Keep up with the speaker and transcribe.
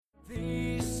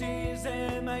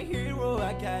is My Hero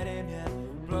Academia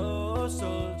Plus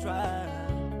Ultra.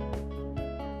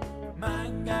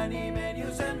 Manga, anime,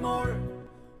 news and more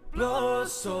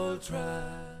Plus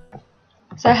Ultra.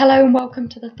 So hello and welcome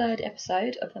to the third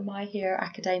episode of the My Hero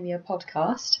Academia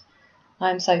podcast.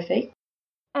 I'm Sophie.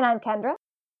 And I'm Kendra.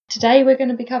 Today we're going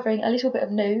to be covering a little bit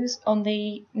of news on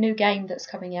the new game that's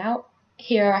coming out,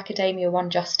 Hero Academia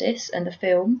 1 Justice, and the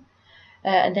film.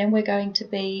 And then we're going to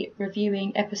be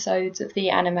reviewing episodes of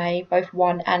the anime, both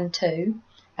 1 and 2,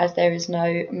 as there is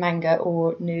no manga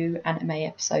or new anime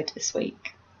episode this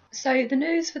week. So the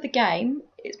news for the game,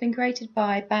 it's been created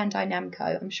by Bandai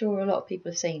Namco. I'm sure a lot of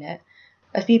people have seen it.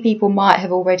 A few people might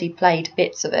have already played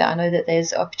bits of it. I know that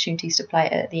there's opportunities to play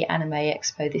it at the Anime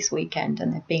Expo this weekend,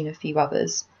 and there have been a few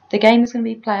others. The game is going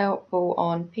to be playable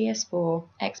on PS4,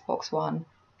 Xbox One,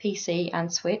 PC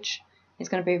and Switch. It's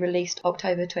going to be released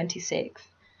October 26th.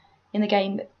 In the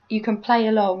game, you can play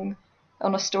along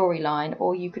on a storyline,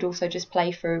 or you could also just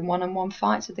play through one-on-one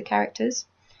fights with the characters.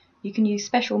 You can use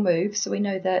special moves, so we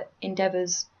know that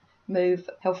Endeavour's move,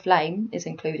 Hell Flame, is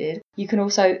included. You can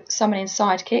also summon in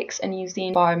sidekicks and use the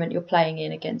environment you're playing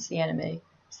in against the enemy.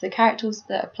 So the characters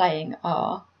that are playing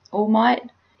are All Might,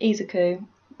 Izuku,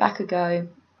 Bakugo,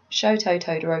 Shoto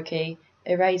Todoroki,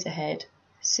 Eraserhead,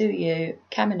 Tsuyu,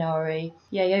 Kaminari,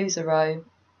 Yaozuro,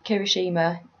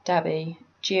 Kirishima, Dabi,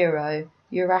 Jiro,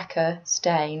 Uraka,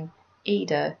 Stain,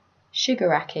 Ida,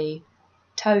 Shigaraki,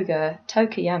 Toga,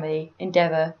 Tokiyami,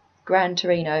 Endeavour, Gran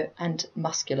Torino, and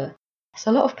Muscular. That's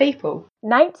a lot of people.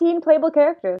 19 playable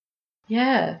characters.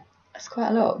 Yeah, that's quite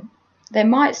a lot. There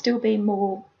might still be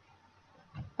more.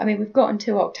 I mean, we've got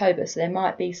until October, so there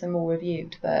might be some more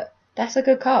reviewed, but that's a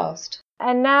good cast.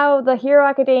 And now the Hero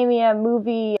Academia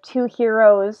movie Two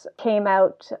Heroes came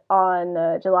out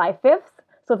on July 5th.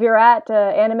 So if you're at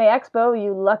Anime Expo,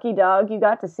 you lucky dog, you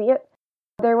got to see it.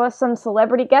 There was some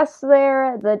celebrity guests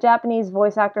there. The Japanese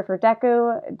voice actor for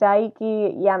Deku,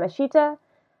 Daiki Yamashita,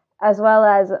 as well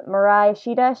as Mirai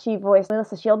Shida. She voiced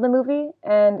Melissa Shield in the movie,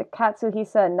 and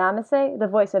Katsuhisa Namase, the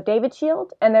voice of David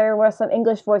Shield. And there were some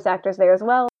English voice actors there as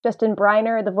well. Justin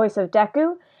Briner, the voice of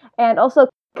Deku, and also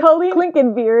Colleen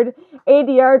Clinkenbeard,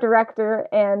 ADR director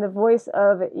and the voice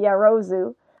of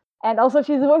Yarozu. And also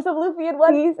she's the voice of Luffy in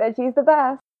One Piece, and she's the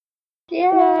best.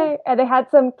 Yay! And they had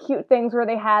some cute things where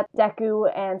they had Deku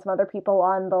and some other people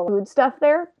on the food stuff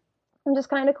there, which is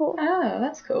kind of cool. Oh,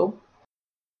 that's cool.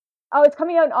 Oh, it's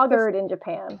coming out in August 3rd in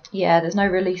Japan. Yeah, there's no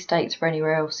release dates for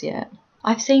anywhere else yet.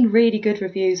 I've seen really good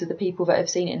reviews of the people that have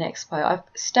seen it in Expo. I've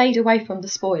stayed away from the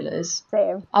spoilers.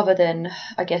 Same. Other than,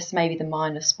 I guess, maybe the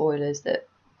minor spoilers that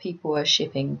people are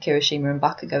shipping Kirishima and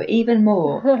Bakugo even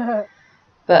more.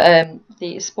 But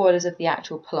the spoilers of the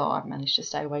actual plot I've managed to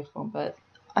stay away from. But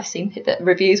I've seen the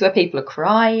reviews where people are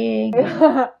crying.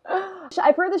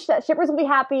 I've heard the shippers will be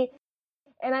happy.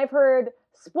 And I've heard,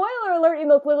 spoiler alert, even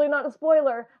though it's literally not a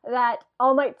spoiler, that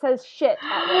All Might says shit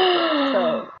at one point.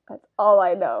 So that's all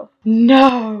I know.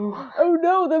 No! Oh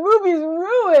no, the movie's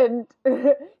ruined!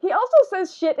 He also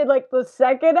says shit in like the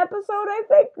second episode, I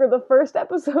think, or the first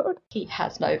episode. He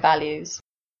has no values.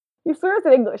 He swears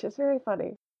in English, it's very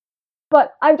funny.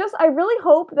 But I really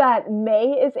hope that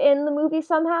May is in the movie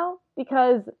somehow,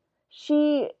 because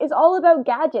she is all about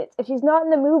gadgets. If she's not in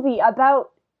the movie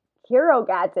about hero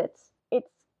gadgets, it's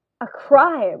a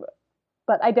crime.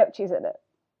 But I doubt she's in it.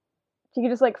 She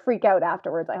could just like freak out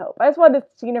afterwards, I hope. I just wanted to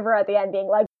see her at the end being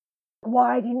like,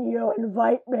 why didn't you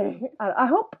invite me? I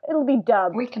hope it'll be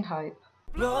dubbed. We can hope.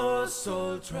 Plus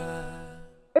Ultra.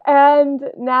 And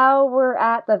now we're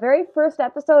at the very first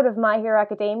episode of My Hero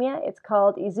Academia. It's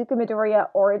called Izuku Midoriya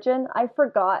Origin. I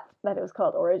forgot that it was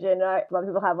called Origin. A lot of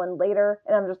people have one later,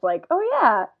 and I'm just like, oh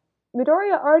yeah,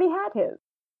 Midoriya already had his.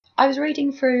 I was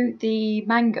reading through the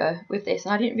manga with this,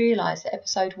 and I didn't realise that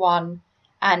episode 1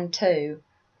 and 2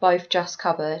 both just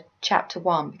cover chapter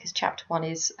 1, because chapter 1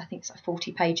 is, I think it's like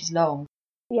 40 pages long.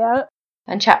 Yeah.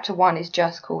 And chapter 1 is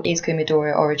just called Izuku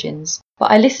Midoriya Origins.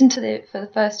 But I listened to it for the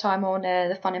first time on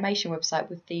the Funimation website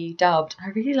with the dubbed. I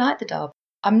really like the dub.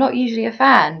 I'm not usually a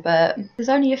fan, but there's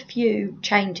only a few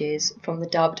changes from the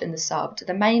dubbed and the subbed.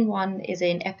 The main one is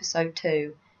in episode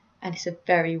 2, and it's a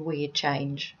very weird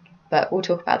change. But we'll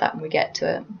talk about that when we get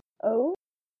to it. Oh.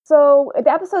 So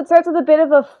the episode starts with a bit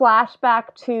of a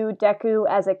flashback to Deku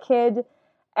as a kid,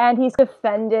 and he's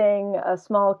defending a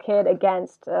small kid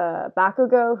against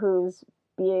Bakugo, who's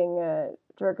being a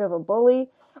jerk of a bully.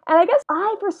 And I guess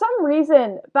for some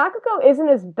reason, Bakugo isn't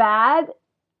as bad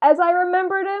as I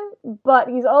remembered him, but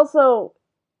he's also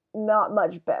not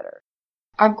much better.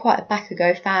 I'm quite a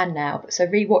Bakugo fan now, so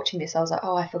rewatching this, I was like,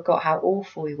 oh, I forgot how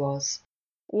awful he was.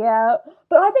 Yeah,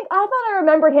 but I thought I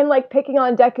remembered him like picking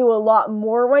on Deku a lot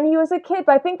more when he was a kid.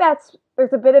 But I think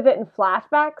there's a bit of it in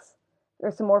flashbacks.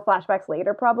 There's some more flashbacks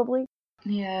later, probably.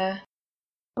 Yeah.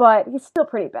 But he's still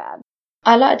pretty bad.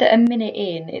 I like that a minute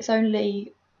in,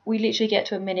 we literally get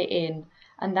to a minute in,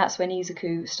 and that's when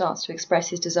Izuku starts to express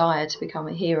his desire to become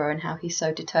a hero and how he's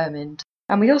so determined.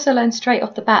 And we also learn straight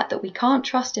off the bat that we can't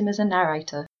trust him as a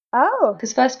narrator. Oh.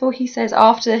 Because first of all, he says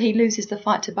after he loses the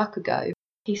fight to Bakugo,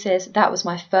 he says, "That was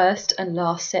my first and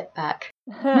last setback."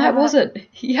 No, it wasn't.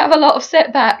 You have a lot of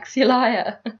setbacks, you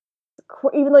liar.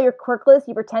 Even though you're quirkless,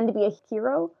 you pretend to be a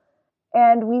hero.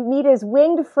 And we meet his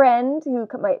winged friend, who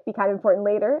might be kind of important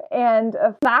later, and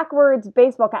a backwards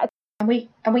baseball cap. And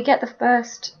we get the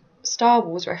first Star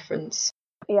Wars reference.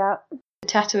 Yeah. The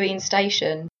Tatooine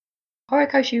station.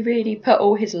 Horikoshi really put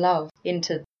all his love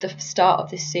into the start of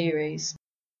this series.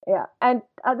 Yeah, and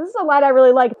this is a line I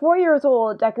really like. 4 years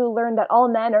old, Deku learned that all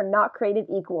men are not created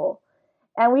equal.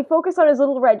 And we focus on his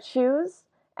little red shoes,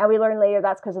 and we learn later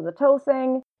that's because of the toe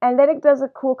thing. And then it does a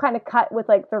cool kind of cut with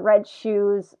like the red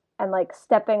shoes and like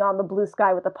stepping on the blue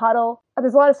sky with a puddle. And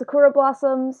there's a lot of sakura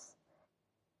blossoms.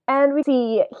 And we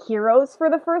see heroes for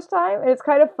the first time. And it's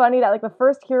kind of funny that like the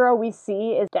first hero we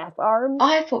see is Death Arms.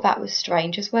 I thought that was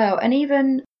strange as well. And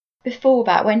even before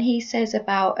that, when he says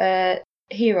about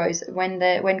heroes,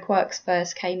 when quirks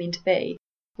first came into being,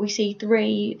 we see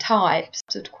 3 types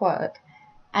of quirk.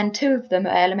 And 2 of them are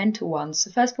elemental ones.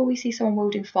 So first of all, we see someone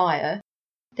wielding fire.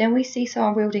 Then we see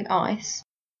someone wielding ice.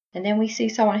 And then we see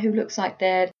someone who looks like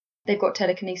they've got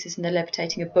telekinesis and they're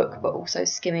levitating a book, but also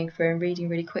skimming through and reading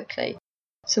really quickly.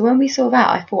 So when we saw that,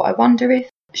 I thought, I wonder if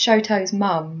Shoto's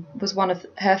mum was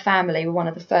her family were one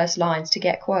of the first lines to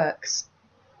get quirks.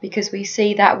 Because we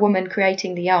see that woman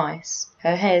creating the ice,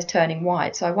 her hair's turning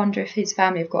white, so I wonder if his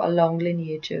family have got a long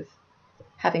lineage of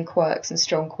having quirks and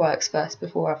strong quirks first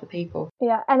before other people.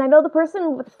 Yeah, and I know the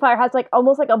person with fire has like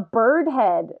almost like a bird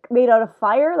head made out of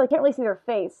fire. Like, can't really see their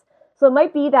face. So it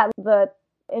might be that the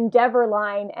Endeavor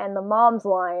line and the Mom's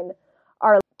line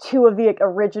are 2 of the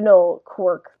original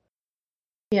quirk.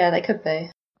 Yeah, they could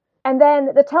be. And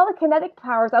then the telekinetic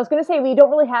powers, I was going to say we don't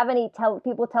really have any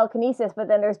people with telekinesis, but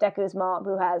then there's Deku's mom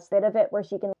who has a bit of it where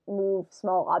she can move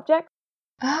small objects.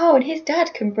 Oh, and his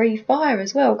dad can breathe fire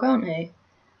as well, can't he?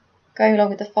 Going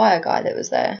along with the fire guy that was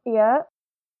there. Yeah.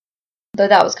 Though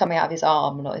that was coming out of his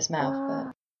arm, not his mouth,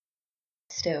 but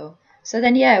still. So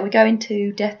then, yeah, we go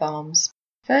into Death Arms.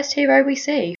 First hero we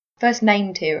see. First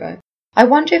named hero. I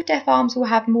wonder if Death Arms will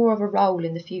have more of a role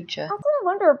in the future. That's what I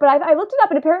wonder, but I looked it up,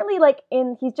 and apparently, like,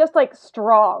 he's just, like,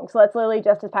 strong, so that's literally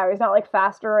just his power. He's not, like,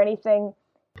 faster or anything.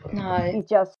 No. He's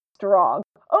just strong.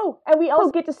 Oh, and we also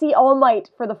get to see All Might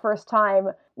for the first time.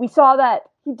 We saw that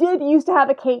he did used to have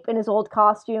a cape in his old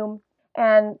costume,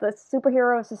 and the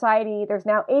superhero society, there's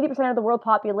now 80% of the world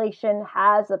population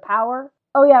has a power.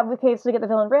 Oh yeah, okay, so we get the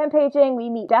villain rampaging, we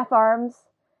meet Death Arms,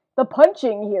 the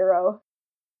punching hero.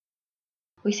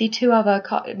 We see 2 other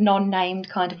non-named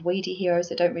kind of weedy heroes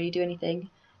that don't really do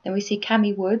anything. Then we see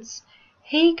Cammy Woods.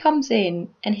 He comes in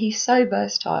and he's so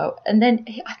versatile. And then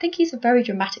I think he's a very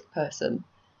dramatic person.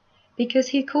 Because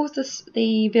he calls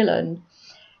the villain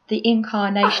the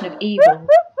incarnation of evil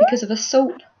because of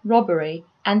assault, robbery,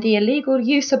 and the illegal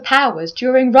use of powers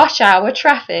during rush hour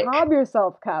traffic. Calm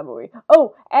yourself, Kamui.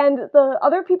 Oh, and the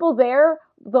other people there,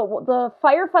 the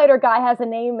firefighter guy has a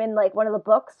name in like one of the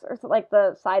books, or like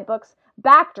the side books.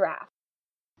 Backdraft.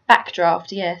 Backdraft,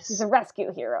 yes. He's a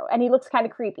rescue hero, and he looks kind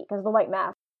of creepy because of the white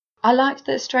mask. I liked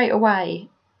that straight away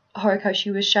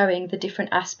Horikoshi was showing the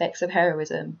different aspects of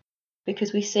heroism.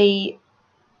 Because we see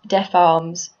Death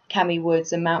Arms, Cammy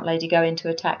Woods, and Mount Lady go in to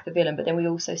attack the villain, but then we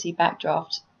also see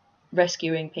Backdraft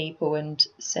rescuing people and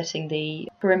setting the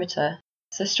perimeter.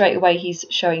 So straight away he's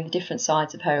showing the different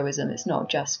sides of heroism. It's not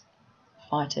just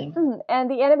fighting. And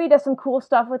the anime does some cool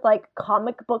stuff with like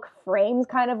comic book frames,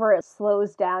 kind of where it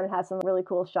slows down and has some really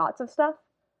cool shots of stuff.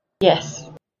 Yes.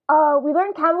 We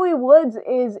learned Kamui Woods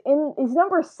is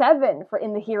number 7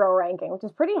 in the hero ranking, which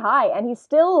is pretty high, and he's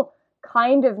still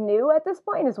kind of new at this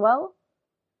point as well.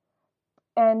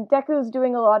 And Deku's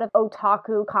doing a lot of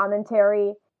otaku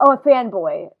commentary. Oh, a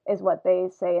fanboy is what they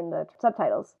say in the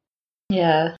subtitles.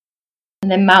 Yeah.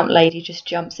 And then Mount Lady just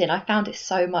jumps in. I found it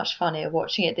so much funnier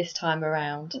watching it this time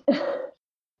around.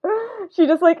 She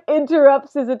just like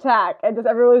interrupts his attack, and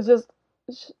everyone's just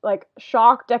like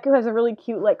shocked. Deku has a really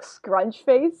cute like scrunch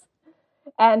face,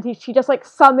 and she just like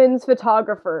summons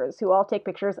photographers who all take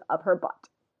pictures of her butt.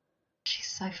 She's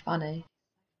so funny.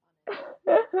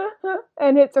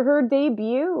 And it's her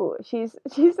debut. She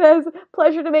says,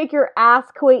 "Pleasure to make your ass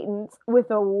acquaintance," with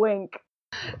a wink.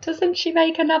 Doesn't she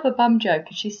make another bum joke?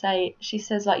 And she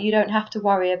says like, you don't have to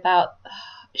worry about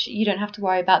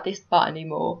this butt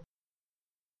anymore.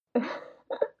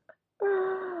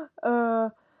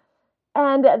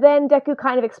 And then Deku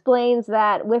kind of explains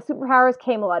that with superpowers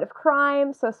came a lot of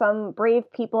crime, so some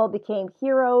brave people became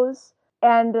heroes.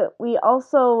 And we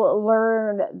also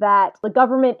learn that the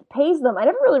government pays them. I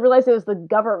never really realized it was the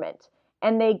government.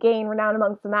 And they gain renown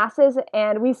amongst the masses.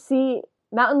 And we see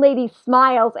Mountain Lady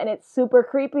smiles, and it's super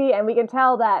creepy, and we can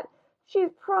tell that she's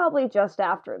probably just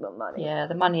after the money. Yeah,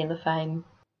 the money and the fame.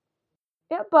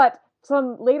 Yeah, but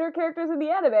some later characters in the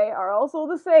anime are also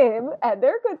the same, and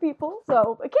they're good people,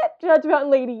 so I can't judge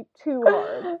Mountain Lady too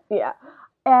hard. Yeah.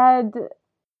 And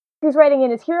he's writing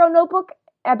in his hero notebook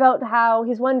about how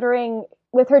he's wondering,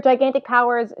 with her gigantic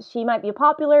powers, she might be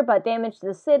popular, but damage to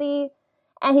the city.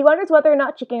 And he wonders whether or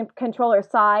not she can control her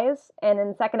size. And in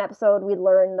the second episode, we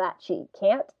learn that she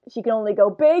can't. She can only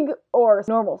go big or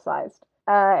normal sized.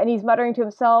 And he's muttering to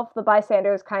himself. The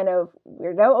bystander's kind of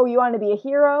weirdo. Oh, you want to be a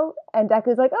hero? And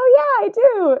Deku's like, oh yeah, I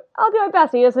do. I'll do my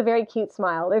best. He has a very cute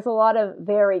smile. There's a lot of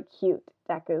very cute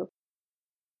Deku.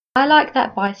 I like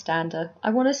that bystander. I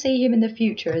want to see him in the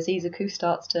future as Izuku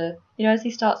starts to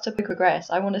progress.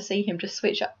 I want to see him just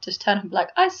switch up, just turn up and be like,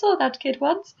 I saw that kid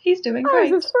once. He's doing great.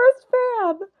 I was his first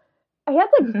fan. He had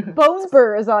like bone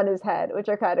spurs on his head, which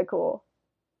are kind of cool.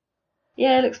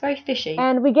 Yeah, it looks very fishy.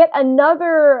 And we get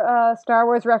another Star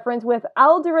Wars reference with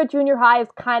Aldera Junior High is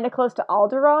kind of close to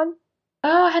Alderaan.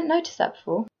 Oh, I hadn't noticed that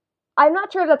before. I'm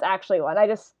not sure if that's actually one. I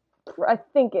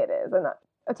think it is.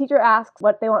 A teacher asks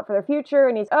what they want for their future,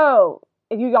 and he's,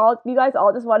 if you guys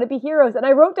all just want to be heroes. And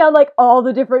I wrote down like all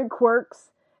the different quirks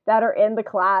that are in the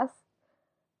class.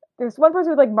 There's one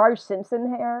person with like Marge Simpson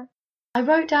hair. I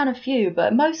wrote down a few,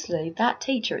 but mostly that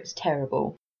teacher is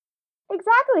terrible.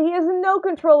 Exactly, he has no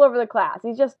control over the class.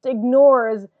 He just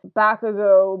ignores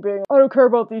Bakugo being, I don't care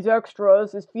about these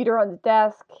extras. His feet are on the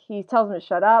desk. He tells him to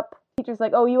shut up. Teacher's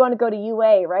like, oh, you want to go to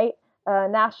UA, right?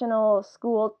 National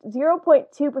school,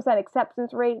 0.2%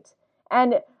 acceptance rate.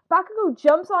 And Bakugo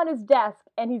jumps on his desk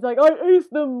and he's like, I aced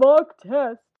the mock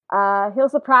test. He'll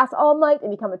surpass All Might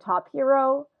and become a top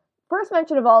hero. First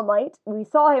mention of All Might, we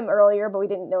saw him earlier, but we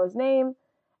didn't know his name.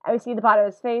 And we see the bottom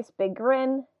of his face, big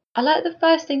grin. I like the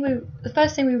first thing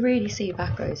we really see of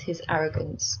Bakugo is his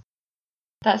arrogance.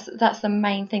 That's the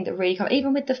main thing that really comes.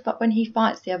 Even with when he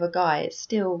fights the other guy, it's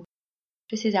still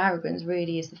just his arrogance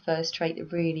really is the first trait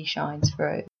that really shines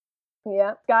through.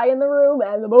 Yeah, guy in the room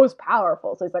and the most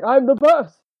powerful. So he's like, I'm the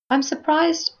best. I'm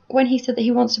surprised when he said that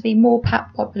he wants to be more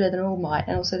popular than All Might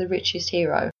and also the richest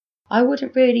hero. I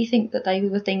wouldn't really think that they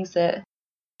were things that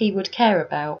he would care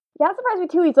about. Yeah, that surprised me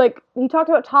too. He's like, he talked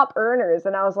about top earners,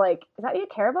 and I was like, is that what you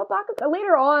care about, Bakugo?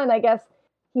 Later on, I guess,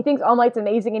 he thinks All Might's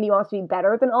amazing and he wants to be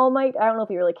better than All Might. I don't know if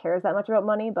he really cares that much about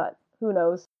money, but who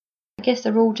knows. I guess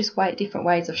they're all just different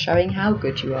ways of showing how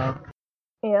good you are.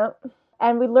 Yeah.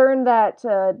 And we learned that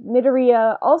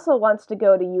Midoriya also wants to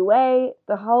go to UA.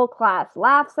 The whole class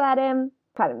laughs at him.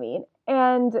 Kind of mean.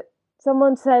 And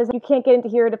someone says you can't get into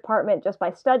hero department just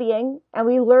by studying. And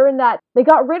we learned that they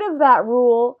got rid of that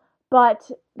rule,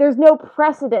 but there's no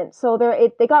precedent. So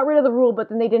they got rid of the rule, but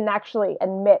then they didn't actually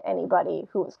admit anybody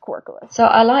who was quirkless. So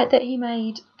I like that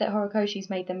Horikoshi's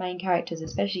made the main characters,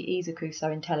 especially Izuku, so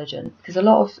intelligent. Because a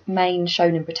lot of main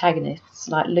shonen protagonists,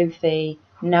 like Luffy,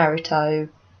 Naruto,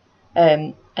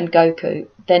 and Goku,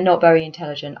 they're not very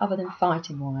intelligent, other than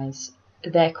fighting-wise.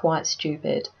 They're quite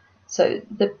stupid. So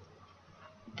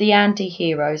the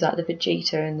anti-heroes, like the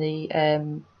Vegeta and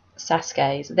the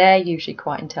Sasuke's, they're usually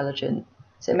quite intelligent.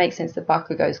 So it makes sense that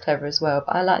Bakugo's clever as well,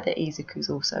 but I like that Izuku's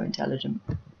also intelligent.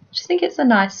 I just think it's a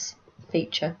nice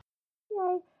feature.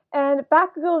 Yay. And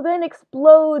Bakugo then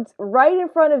explodes right in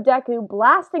front of Deku,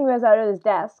 blasting him out of his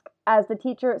desk, as the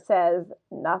teacher says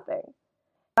nothing.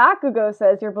 Bakugo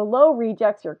says, you're below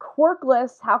rejects, you're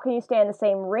quirkless, how can you stay in the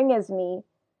same ring as me?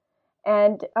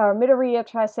 And Midoriya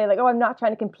tries to say, like, oh, I'm not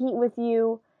trying to compete with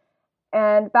you.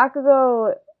 And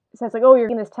Bakugo says, like, oh, you're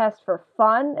getting this test for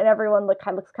fun, and everyone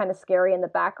looks kind of scary in the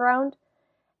background.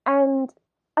 And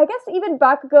I guess even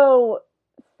Bakugo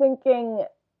thinking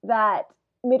that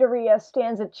Midoriya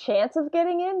stands a chance of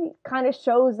getting in kind of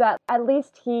shows that at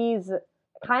least he's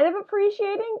kind of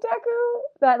appreciating Deku,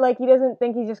 that like he doesn't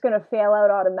think he's just going to fail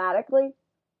out automatically,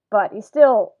 but he's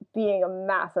still being a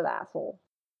massive asshole.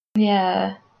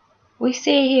 Yeah, we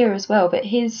see here as well, but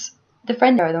the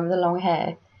friend there, the one with the long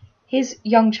hair, his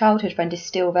young childhood friend is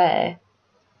still there,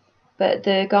 but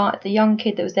the young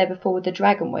kid that was there before with the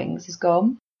dragon wings is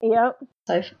gone. Yep.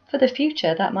 So for the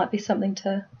future, that might be something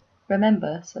to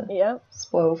remember. So yep.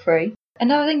 Spoil free.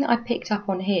 Another thing that I picked up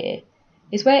on here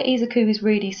is where Izuku is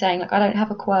really saying, like, I don't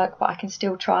have a quirk, but I can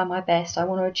still try my best. I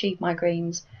want to achieve my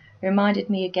dreams. It reminded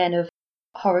me again of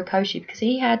Horikoshi, because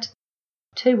he had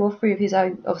 2 or 3 of his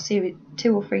own,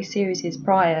 2 or 3 series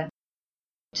prior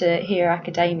to Hero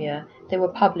Academia. They were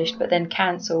published but then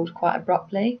cancelled quite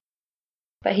abruptly.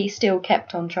 But he still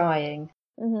kept on trying.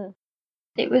 Mm-hmm.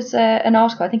 It was an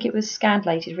article, I think it was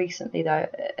Scandalated recently though,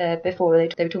 before they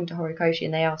were talking to Horikoshi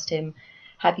and they asked him,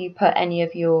 have you put any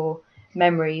of your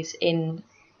memories into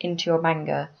your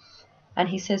manga? And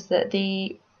he says that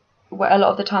a lot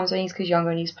of the times when Izuku's younger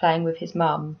and he's playing with his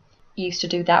mum, he used to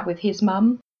do that with his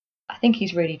mum. I think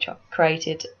he's really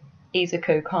created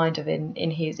Izuku kind of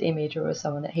in his image or as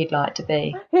someone that he'd like to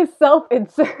be. His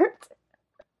self-insert.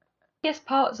 I guess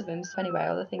parts of him anyway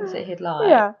are the things that he'd like.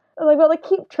 Yeah. Like,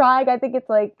 keep trying. I think it's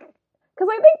like, because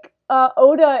I think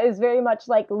Oda is very much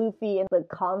like Luffy in the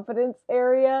confidence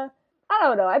area. I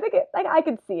don't know. I think I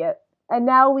could see it. And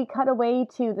now we cut away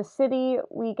to the city.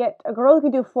 We get a girl who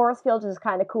can do force field, which is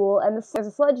kind of cool. And there's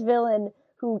a sludge villain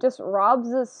who just robs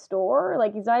a store.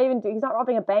 Like, he's not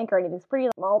robbing a bank or anything. It's pretty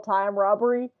small-time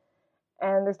robbery.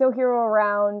 And there's no hero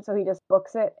around, so he just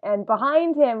books it. And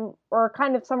behind him, or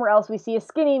kind of somewhere else, we see a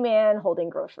skinny man holding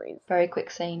groceries. Very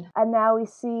quick scene. And now we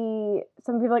see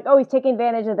some people like, oh, he's taking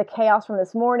advantage of the chaos from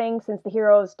this morning since the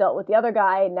heroes dealt with the other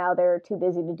guy, and now they're too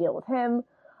busy to deal with him.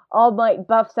 All Might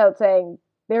buffs out saying,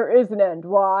 there is an end.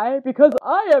 Why? Because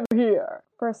I am here.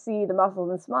 First see the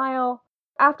muscles and smile.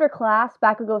 After class,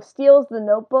 Bakugo steals the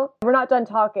notebook. We're not done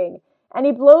talking. And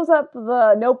he blows up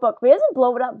the notebook, but he doesn't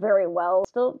blow it up very well.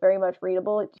 Still very much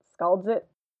readable. It scalds it.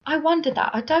 I wondered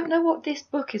that. I don't know what this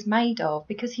book is made of,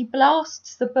 because he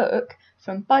blasts the book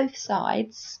from both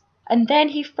sides, and then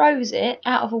he throws it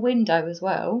out of a window as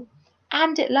well,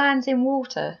 and it lands in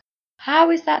water.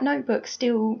 How is that notebook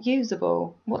still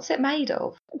usable? What's it made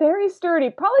of? Very sturdy.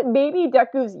 Probably, maybe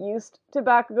Deku's used to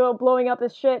Bakugo blowing up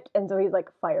his shit, and so he's, like,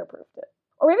 fireproofed it.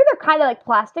 Or maybe they're kind of like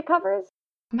plastic covers?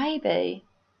 Maybe.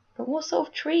 But what sort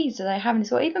of trees do they have in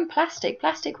this? Or even plastic.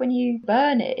 Plastic, when you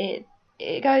burn it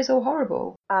goes all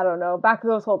horrible. I don't know.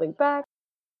 Bakugo's holding back.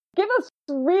 Give us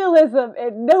realism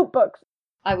in notebooks.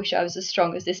 I wish I was as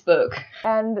strong as this book.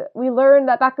 And we learn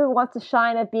that Bakugo wants to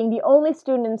shine at being the only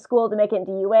student in school to make it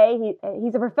into UA.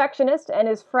 He's a perfectionist, and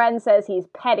his friend says he's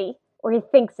petty, or he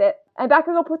thinks it. And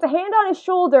Bakugo puts a hand on his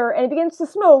shoulder, and he begins to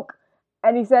smoke.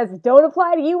 And he says, don't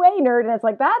apply to UA, nerd. And it's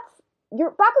like,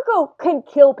 Bakugo can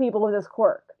kill people with his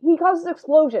quirk. He causes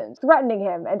explosions, threatening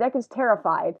him, and Deku's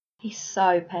terrified. He's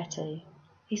so petty.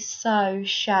 He's so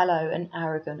shallow and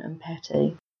arrogant and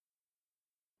petty.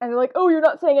 And they're like, oh, you're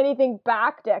not saying anything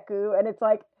back, Deku. And it's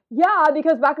like, yeah,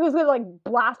 because Bakugo's gonna, like,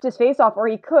 blast his face off, or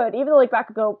he could, even though, like,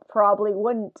 Bakugo probably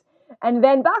wouldn't. And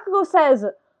then Bakugo says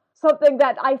something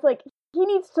that I like, he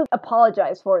needs to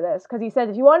apologize for this, because he says,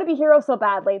 if you want to be a hero so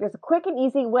badly, there's a quick and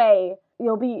easy way.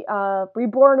 You'll be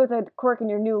reborn with a quirk in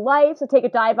your new life, so take a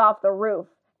dive off the roof.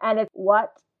 And it's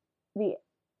what the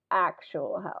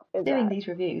actual hell is doing that? These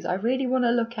reviews, I really want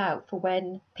to look out for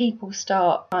when people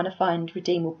start trying to find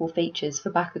redeemable features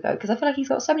for Bakugo, because I feel like he's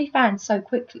got so many fans so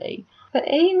quickly. But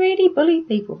he really bullied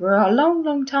people for a long,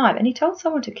 long time, and he told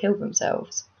someone to kill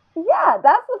themselves. Yeah,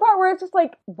 that's the part where it's just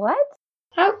like, what?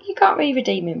 How you can't really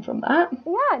redeem him from that?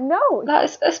 Yeah, no.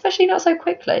 Especially not so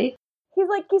quickly.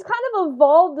 He's kind of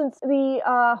evolved into the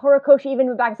Horikoshi, even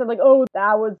went back and said, like, oh,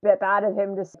 that was a bit bad of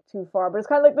him, just too far. But it's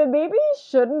kind of like, but maybe he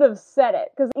shouldn't have said it.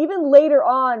 Because even later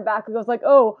on, Bakugo's like,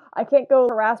 oh, I can't go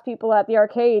harass people at the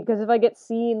arcade, because if I get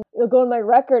seen, it'll go on my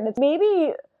record. And it's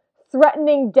maybe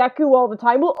threatening Deku all the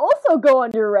time will also go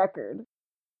on your record.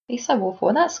 He's so awful,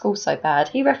 and that school's so bad.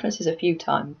 He references a few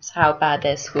times how bad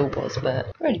their school was, but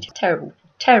really terrible,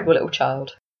 terrible little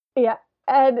child. Yeah,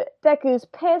 and Deku's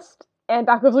pissed. And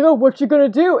Bakugo's like, oh, what you gonna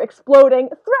do? Exploding,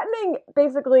 threatening,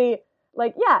 basically,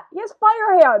 like, yeah, he has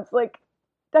fire hands. Like,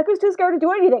 Deku's too scared to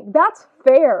do anything. That's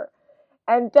fair.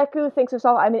 And Deku thinks to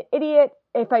himself, I'm an idiot.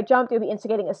 If I jumped, it would be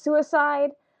instigating a suicide.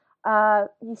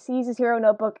 He sees his hero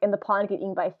notebook in the pond get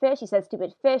eaten by fish. He says,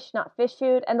 stupid fish, not fish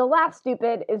food. And the last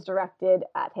stupid is directed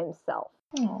at himself.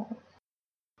 Oh.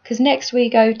 Because next we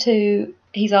go to,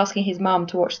 he's asking his mum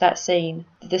to watch that scene,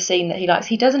 the scene that he likes.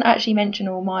 He doesn't actually mention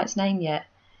All Might's name yet.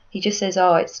 He just says,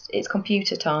 oh, it's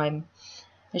computer time.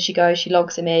 And she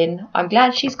logs him in. I'm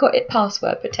glad she's got it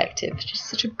password protected. She's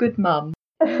such a good mum.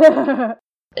 And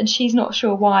she's not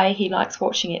sure why he likes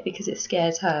watching it, because it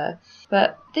scares her.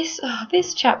 But this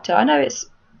chapter, I know it's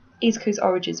Izuku's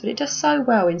origins, but it does so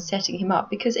well in setting him up,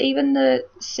 because even the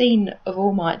scene of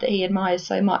All Might that he admires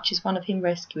so much is one of him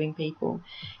rescuing people.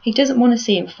 He doesn't want to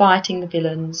see him fighting the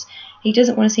villains. He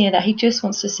doesn't want to see that. He just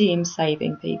wants to see him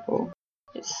saving people.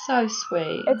 It's so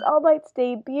sweet. It's All Might's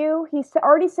debut. He's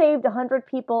already saved 100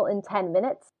 people in 10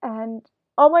 minutes, and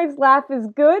All Might's laugh is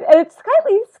good, and it's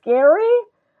slightly scary.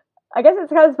 I guess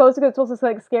it's kind of supposed to, because it's supposed to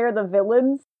like scare the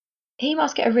villains. He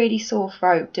must get a really sore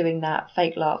throat doing that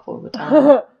fake laugh all the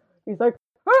time. He's like,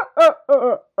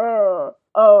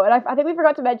 Oh, and I think we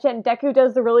forgot to mention Deku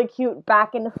does the really cute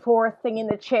back and forth thing in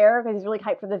the chair because he's really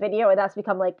hyped for the video, and that's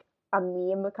become like a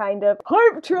meme kind of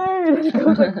hype train. He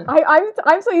goes like,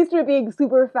 I'm so used to it being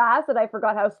super fast that I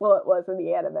forgot how slow it was in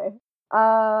the anime.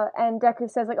 And Deku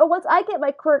says like, oh, once I get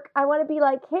my quirk, I want to be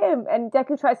like him. And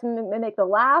Deku tries to mimic the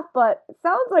laugh, but it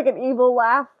sounds like an evil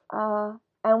laugh.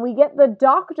 And we get the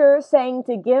doctor saying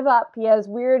to give up. He has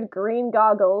weird green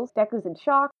goggles. Deku's in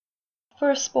shock.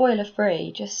 For a spoiler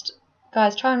free, just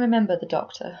guys, try and remember the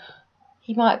doctor.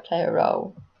 He might play a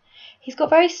role. He's got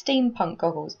very steampunk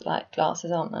goggles, like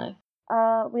glasses, aren't they?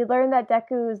 We learn that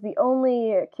Deku is the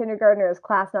only kindergartner in his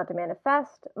class not to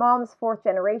manifest. Mom's 4th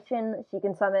generation. She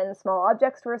can summon small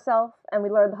objects to herself. And we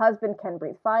learn the husband can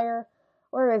breathe fire.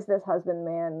 Where is this husband,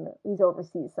 man? He's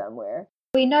overseas somewhere.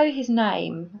 We know his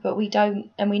name, but we don't,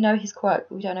 and we know his quirk,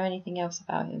 but we don't know anything else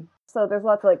about him. So there's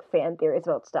lots of like fan theories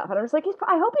about stuff. And I'm just like,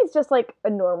 I hope he's just like a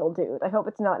normal dude. I hope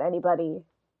it's not anybody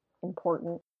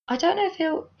important. I don't know if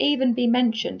he'll even be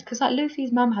mentioned, because like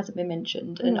Luffy's mum hasn't been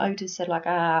mentioned, and Oda's said like,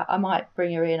 I might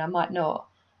bring her in, I might not,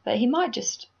 but he might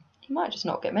just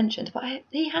not get mentioned. But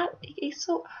he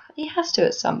has to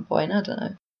at some point. I don't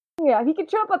know. Yeah, he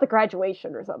could show up at the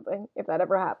graduation or something if that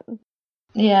ever happened.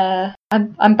 Yeah,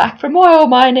 I'm back from oil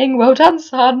mining. Well done,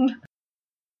 son.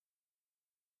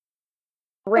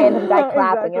 Random guy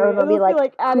clapping. Exactly. Everyone will be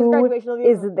like, at his graduation,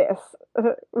 is this?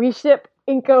 Reship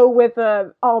Inko with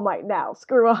All Might now.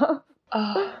 Screw off.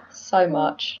 Oh, so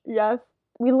much. Yes.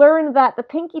 We learned that the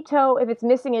pinky toe, if it's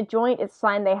missing a joint, it's a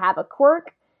sign they have a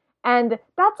quirk. And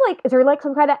that's like, is there like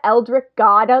some kind of eldritch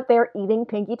god out there eating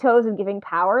pinky toes and giving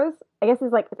powers? I guess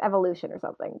it's like it's evolution or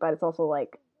something, but it's also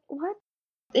like, what?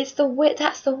 That's the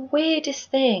weirdest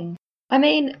thing. I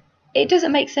mean, it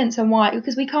doesn't make sense on why,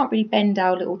 because we can't really bend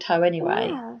our little toe anyway.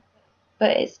 Yeah.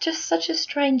 But it's just such a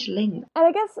strange link. And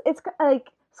I guess it's like,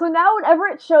 so now whenever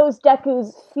it shows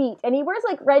Deku's feet, and he wears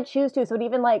like red shoes too, so it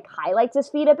even like highlights his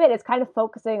feet a bit, it's kind of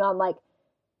focusing on like,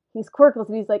 he's quirkless,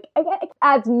 and he's like, it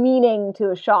adds meaning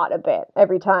to a shot a bit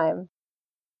every time.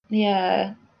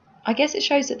 Yeah. I guess it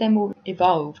shows that they're more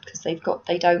evolved, because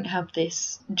they don't have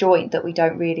this joint that we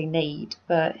don't really need,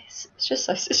 but it's just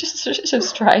so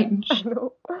strange. I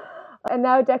know. And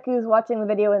now Deku's watching the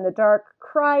video in the dark,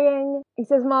 crying. He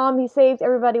says, Mom, he saved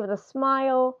everybody with a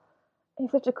smile.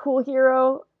 He's such a cool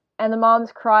hero. And the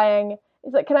mom's crying.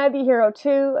 He's like, can I be a hero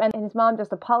too? And his mom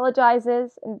just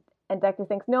apologizes. And Deku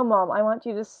thinks, no, Mom, I want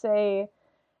you to say.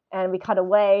 And we cut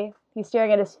away. He's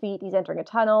staring at his feet. He's entering a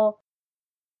tunnel.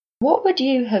 What would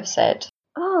you have said?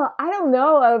 Oh, I don't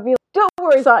know. I would be like, don't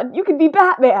worry, son. You can be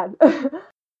Batman.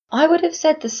 I would have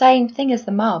said the same thing as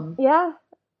the mum. Yeah,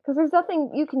 because there's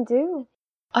nothing you can do.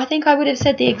 I think I would have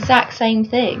said the exact same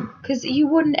thing, because you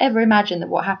wouldn't ever imagine that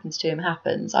what happens to him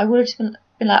happens. I would have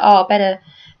been like, oh, better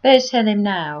tell him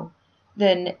now.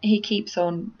 Then he keeps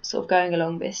on sort of going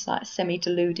along this like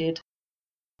semi-deluded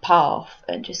path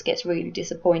and just gets really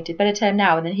disappointed. Better tell him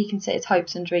now, and then he can set his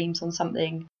hopes and dreams on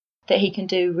something that he can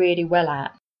do really well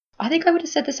at. I think I would have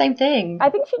said the same thing.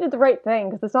 I think she did the right thing,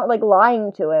 because it's not like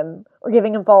lying to him or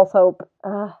giving him false hope.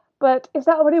 But it's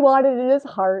not what he wanted in his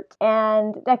heart.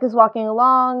 And Deku's walking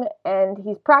along, and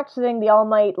he's practicing the All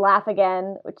Might laugh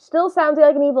again, which still sounds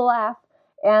like an evil laugh.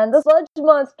 And the sludge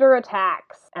monster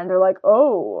attacks. And they're like,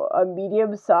 oh, a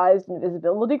medium-sized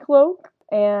invisibility cloak?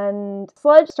 And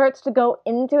Sludge starts to go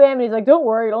into him, and he's like, don't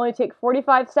worry, it'll only take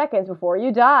 45 seconds before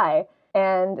you die.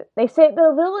 And they say,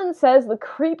 the villain says the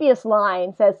creepiest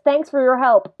line, says, thanks for your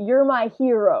help, you're my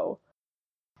hero.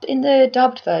 In the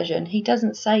dubbed version, he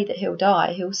doesn't say that he'll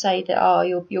die. He'll say that, oh,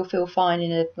 you'll feel fine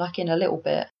in a little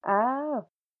bit. Oh.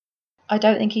 I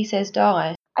don't think he says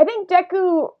die. I think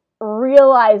Deku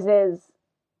realizes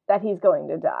that he's going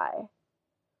to die.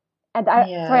 And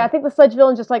I think the Sludge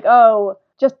villain's just like, oh,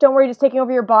 just don't worry, just taking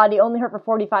over your body, only hurt for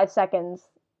 45 seconds.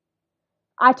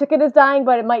 I took it as dying,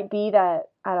 but it might be that,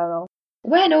 I don't know.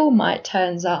 When All Might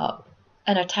turns up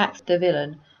and attacks the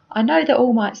villain, I know that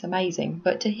All Might's amazing,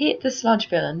 but to hit the sludge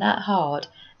villain that hard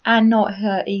and not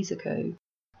hurt Izuku,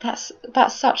 that's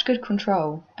such good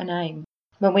control and aim.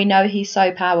 When we know he's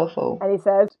so powerful. And he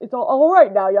says, it's all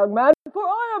right now, young man, for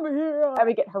I am a hero. And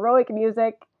we get heroic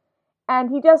music,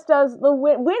 and he just does the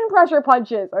wind pressure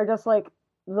punches are just like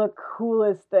the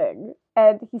coolest thing.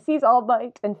 And he sees All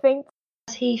Might and faints.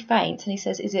 He faints and he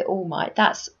says, is it All Might?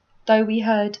 That's, though we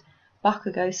heard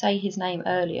Bakugo say his name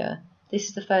earlier, this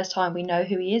is the first time we know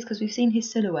who he is, because we've seen his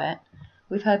silhouette.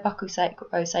 We've heard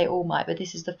Bakugo say All Might, but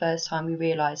this is the first time we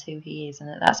realise who he is, and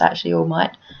that that's actually All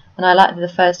Might. And I like that the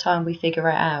first time we figure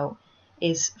it out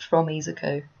is from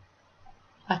Izuku.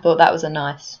 I thought that was a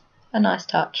nice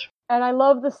touch. And I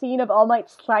love the scene of All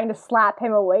Might trying to slap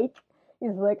him awake.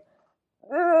 He's like,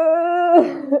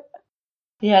 ugh.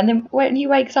 Yeah, and then when he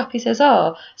wakes up, he says,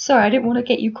 "Oh, sorry, I didn't want to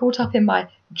get you caught up in my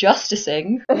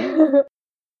justicing."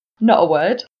 Not a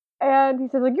word. And he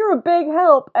says, like, you're a big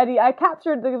help. And I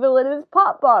captured the villain in his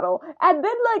pop bottle. And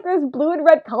then, like, there's blue and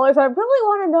red colors. I really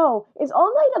want to know, is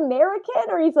All Might American?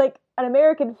 Or he's, like, an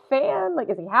American fan? Like,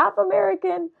 is he half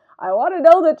American? I want to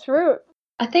know the truth.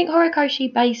 I think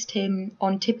Horikoshi based him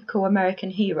on typical American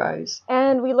heroes.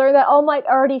 And we learn that All Might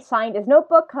already signed his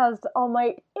notebook because All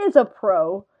Might is a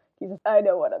pro. He says, I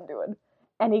know what I'm doing.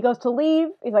 And he goes to leave.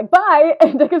 He's like, bye.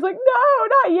 And Deku's like, no,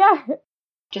 not yet.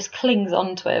 Just clings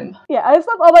onto him. Yeah, I just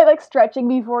love All Might, like, stretching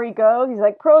before he goes. He's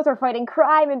like, pros are fighting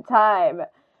crime in time.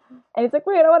 And he's like,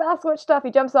 wait, I want to ask which stuff.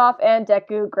 He jumps off, and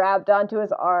Deku grabbed onto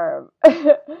his arm.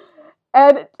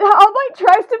 And All Might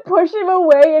tries to push him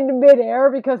away in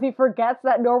midair because he forgets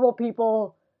that normal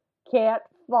people can't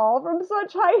fall from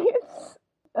such heights.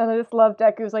 And I just love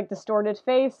Deku's, like, distorted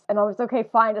face. And I was okay,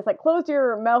 fine, just, like, close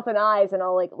your mouth and eyes and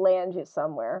I'll, like, land you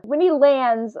somewhere. When he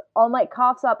lands, All Might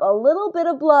coughs up a little bit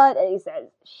of blood and he says,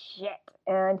 shit.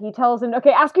 And he tells him,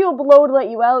 okay, ask you a blow to let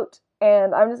you out.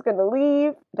 And I'm just gonna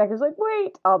leave. Deku's like,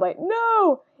 wait. All Might,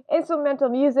 no. Instrumental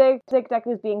music.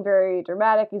 Deku's being very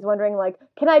dramatic. He's wondering, like,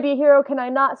 can I be a hero? Can I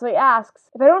not? So he asks,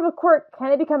 if I don't have a quirk, can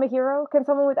I become a hero? Can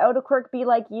someone without a quirk be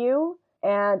like you?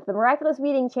 And the miraculous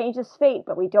meeting changes fate,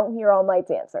 but we don't hear All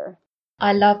Might's answer.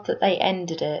 I love that they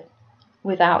ended it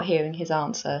without hearing his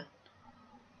answer.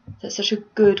 That's such a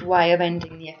good way of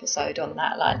ending the episode on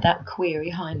that, like, that query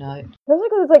high note. Especially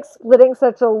because it's, like, splitting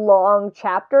such a long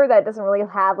chapter that doesn't really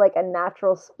have, like, a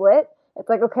natural split. It's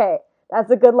like, okay,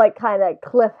 that's a good, like, kind of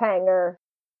cliffhanger.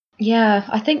 Yeah,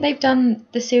 I think they've done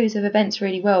the series of events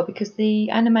really well, because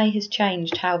the anime has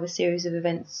changed how the series of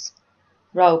events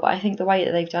roll, but I think the way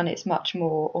that they've done it's much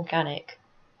more organic.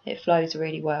 It flows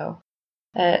really well.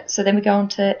 So then we go on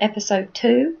to episode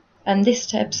 2, and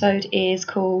this episode is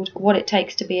called What It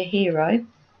Takes to Be a Hero,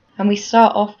 and we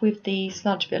start off with the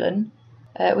sludge villain.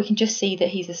 We can just see that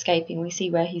he's escaping, we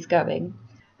see where he's going.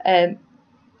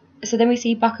 So then we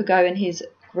see Bakugo and his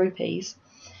groupies,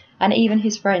 and even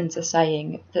his friends are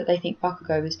saying that they think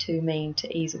Bakugo was too mean to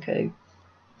Izuku,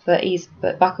 but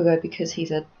Bakugo, because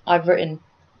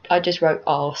I just wrote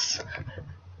arse.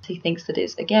 He thinks that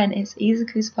it's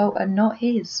Izuku's fault and not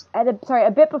his. And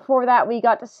a bit before that, we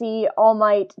got to see All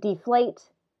Might deflate,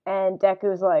 and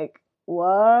Deku's like,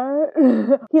 what?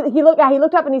 he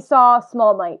looked up and he saw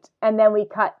Small Might, and then we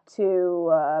cut to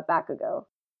Bakugo.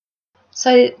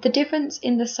 So the difference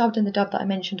in the subbed and the dubbed that I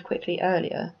mentioned quickly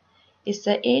earlier is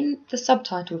that in the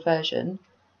subtitled version,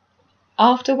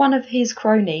 after one of his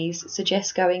cronies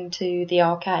suggests going to the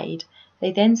arcade,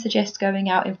 they then suggest going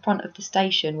out in front of the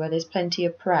station where there's plenty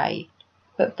of prey.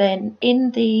 But then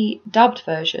in the dubbed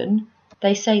version,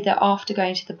 they say that after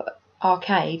going to the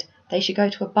arcade, they should go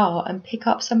to a bar and pick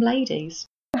up some ladies.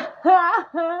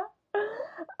 I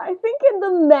think in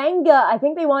the manga, I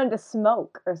think they wanted to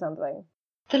smoke or something.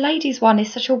 The ladies one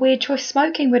is such a weird choice.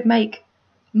 Smoking would make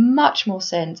much more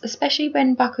sense, especially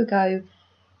when Bakugo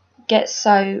gets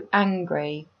so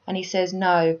angry and he says,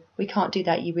 no, we can't do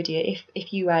that, you idiot.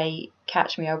 If you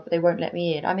catch me, they won't let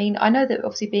me in. I mean, I know that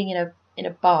obviously being in a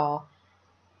bar,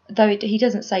 though he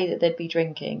doesn't say that they'd be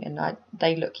drinking, and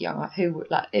they look young.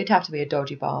 It'd have to be a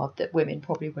dodgy bar that women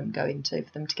probably wouldn't go into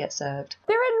for them to get served.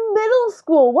 They're in middle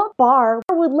school. What bar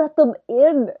would let them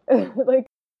in?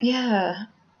 Yeah,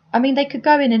 I mean, they could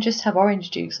go in and just have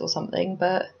orange juice or something,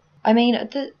 but I mean,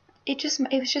 it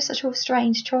was just such a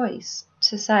strange choice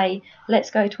to say,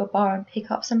 let's go to a bar and pick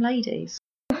up some ladies.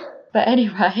 But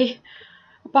anyway,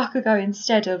 Bakugo,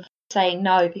 instead of saying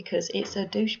no because it's a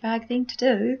douchebag thing to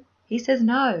do, he says,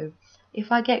 no,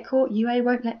 if I get caught, UA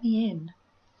won't let me in.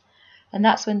 And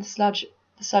that's when the sludge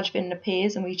villain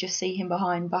appears, and we just see him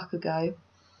behind Bakugo.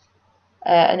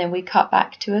 And then we cut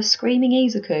back to a screaming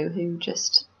Izuku who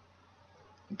just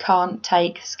can't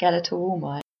take skeletal All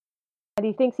Might. And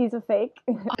he thinks he's a fake.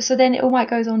 So then All Might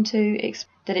goes on to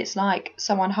that it's like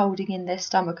someone holding in their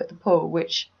stomach at the pool,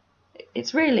 which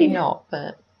it's really not,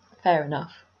 but fair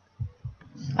enough.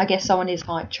 I guess someone is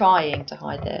trying to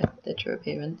hide their true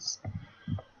appearance.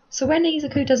 So when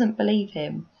Izuku doesn't believe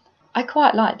him, I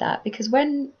quite like that, because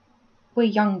when we're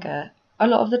younger, a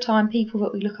lot of the time people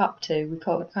that we look up to, we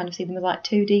kind of see them as like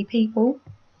 2D people,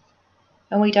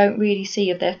 and we don't really see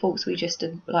of their faults. We just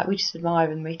admire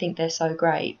them. We think they're so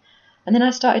great. And then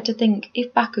I started to think,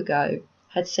 if Bakugo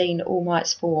had seen All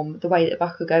Might's form the way that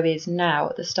Bakugo is now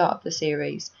at the start of the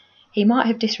series, he might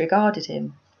have disregarded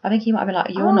him. I think he might have been like,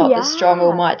 "You're not the strong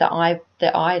All Might that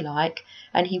I like,"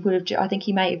 and he would have. I think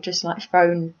he may have just like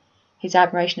thrown his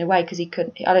admiration away because he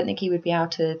couldn't. I don't think he would be able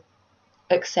to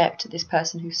accept this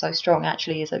person who's so strong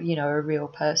actually is a real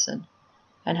person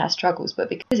and has struggles. But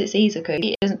because it's Izuku,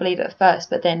 he doesn't believe it at first,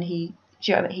 but then he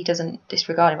doesn't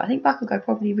disregard him. I think Bakugo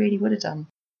probably really would have done.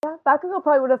 Yeah, Bakugo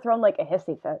probably would have thrown like a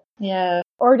hissy fit. Yeah.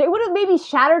 Or it would have maybe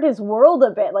shattered his world a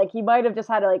bit. Like he might have just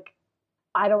had to like,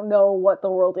 I don't know what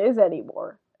the world is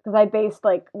anymore. Because I based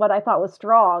like what I thought was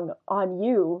strong on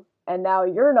you, and now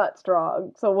you're not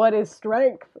strong. So what is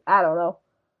strength? I don't know.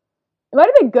 It might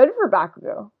have been good for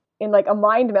Bakugo in like a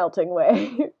mind melting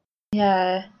way.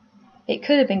 Yeah, it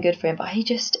could have been good for him, but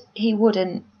he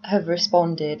wouldn't have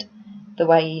responded the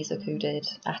way Izuku did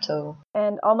at all.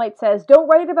 And All Might says, "Don't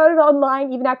write about it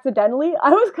online, even accidentally." I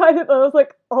was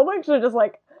like, All Might should have just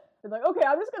like, been like, okay,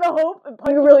 I'm just gonna hope and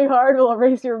punch really hard will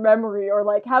erase your memory, or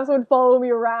like have someone follow me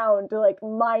around to like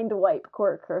mind wipe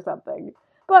Quirk or something.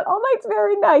 But All Might's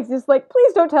very nice. He's like,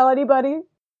 please don't tell anybody.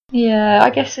 Yeah, I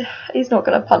guess he's not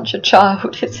gonna punch a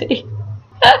child, is he?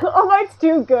 All Might's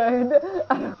too good.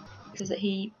 Because that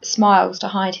he smiles to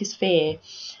hide his fear,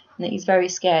 and that he's very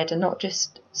scared, and not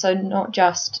just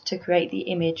to create the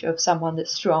image of someone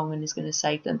that's strong and is going to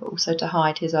save them, but also to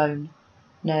hide his own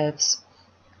nerves.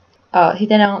 He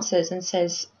then answers and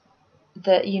says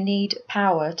that you need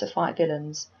power to fight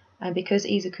villains, and because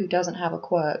Izuku doesn't have a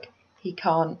quirk, he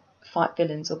can't fight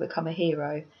villains or become a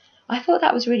hero. I thought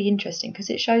that was really interesting because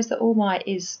it shows that All Might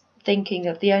is thinking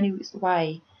of the only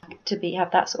way to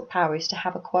have that sort of power is to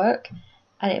have a quirk,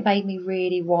 and it made me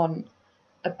really want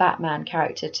a Batman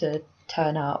character to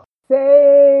turn up.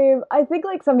 Same. I think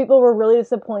like some people were really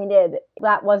disappointed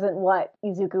that wasn't what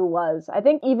Izuku was. I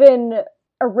think even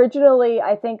originally,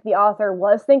 I think the author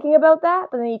was thinking about that,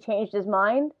 but then he changed his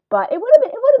mind. But it would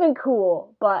have been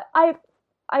cool. But I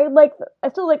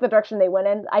still like the direction they went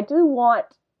in. I do want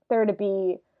there to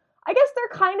be, I guess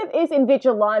there kind of is in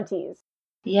Vigilantes.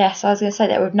 Yes, I was going to say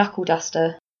that with Knuckle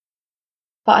Duster.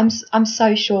 But I'm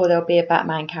so sure there'll be a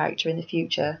Batman character in the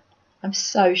future. I'm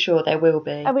so sure there will be.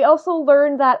 And we also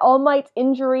learned that All Might's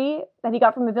injury that he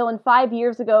got from a villain 5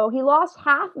 years ago, he lost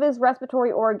half of his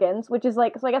respiratory organs, which is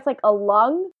like, so I guess like a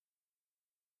lung.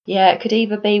 Yeah, it could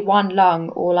either be one lung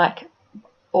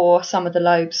or some of the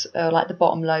lobes, like the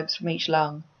bottom lobes from each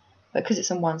lung. But because it's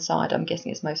on one side, I'm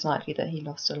guessing it's most likely that he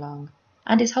lost a lung.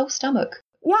 And his whole stomach.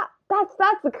 Yeah, that's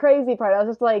the crazy part. I was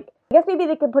just like, I guess maybe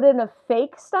they could put it in a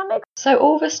fake stomach. So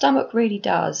all the stomach really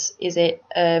does is it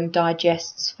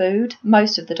digests food.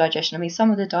 Most of the digestion. I mean,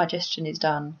 some of the digestion is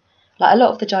done. Like a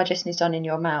lot of the digestion is done in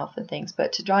your mouth and things.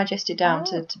 But to digest it down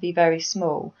to be very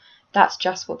small, that's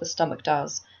just what the stomach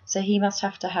does. So he must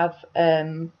have to have,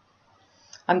 I'm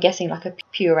guessing, like a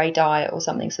puree diet or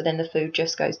something. So then the food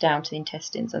just goes down to the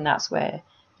intestines, and that's where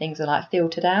things are like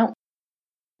filtered out.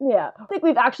 Yeah. I think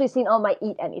we've actually seen All Might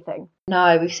eat anything.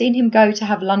 No, we've seen him go to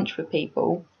have lunch with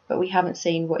people, but we haven't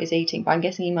seen what he's eating. But I'm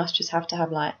guessing he must just have to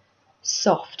have like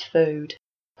soft food.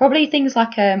 Probably things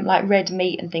like red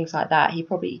meat and things like that.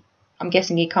 I'm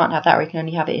guessing he can't have that, or he can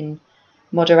only have it in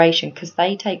moderation, because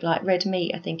they take like red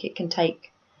meat. I think it can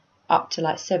take up to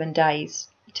like 7 days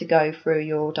to go through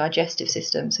your digestive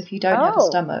system. So if you don't have a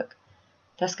stomach,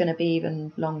 that's going to be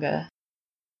even longer.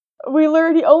 We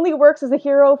learned he only works as a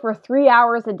hero for 3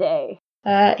 hours a day.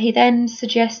 He then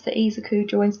suggests that Izuku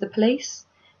joins the police.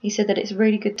 He said that it's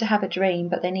really good to have a dream,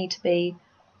 but they need to be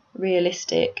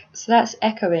realistic. So that's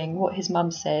echoing what his mum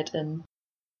said, and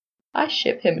I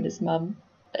ship him and his mum.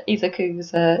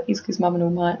 Izuku's mum and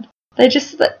All Might.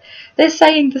 They're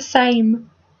saying the same.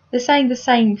 They're saying the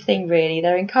same thing, really.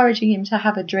 They're encouraging him to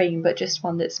have a dream, but just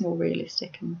one that's more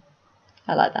realistic, and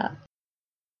I like that.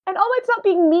 And All Might's not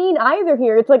being mean either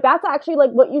here. It's like, that's actually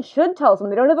like what you should tell them.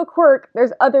 They don't have a quirk.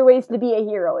 There's other ways to be a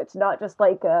hero. It's not just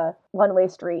like a one-way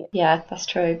street. Yeah, that's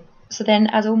true. So then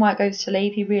as All Might goes to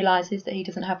leave, he realises that he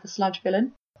doesn't have the sludge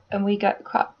villain. And we go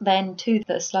then to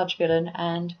the sludge villain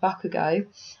and Bakugo.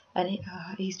 And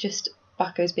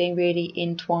Bakugo's being really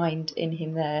entwined in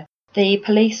him there. The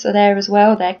police are there as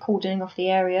well. They're cordoning off the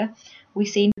area. We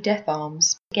see death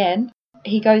arms again.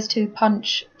 He goes to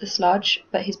punch the sludge,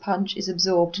 but his punch is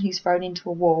absorbed and he's thrown into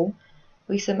a wall.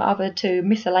 We see some other two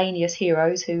miscellaneous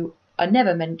heroes who are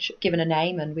never given a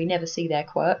name, and we never see their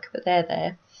quirk, but they're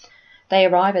there. They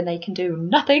arrive and they can do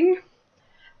nothing.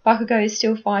 Bakugo is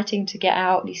still fighting to get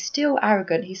out. He's still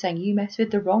arrogant. He's saying, "You messed with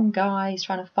the wrong guy." He's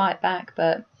trying to fight back,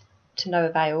 but to no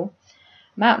avail.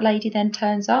 Mount Lady then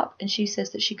turns up and she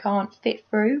says that she can't fit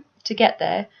through to get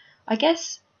there. I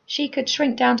guess she could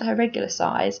shrink down to her regular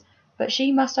size, but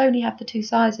she must only have the two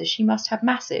sizes. She must have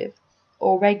massive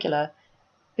or regular,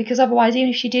 because otherwise, even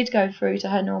if she did go through to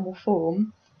her normal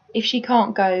form, if she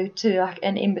can't go to like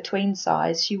an in-between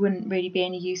size, she wouldn't really be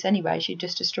any use anyway. She'd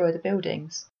just destroy the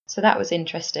buildings. So that was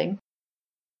interesting.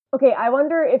 Okay, I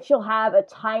wonder if she'll have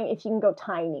if she can go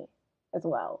tiny as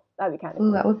well. That'd be kind of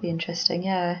cool. That would be interesting,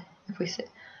 yeah. If we see,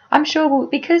 I'm sure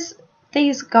because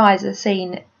these guys are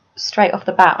seen straight off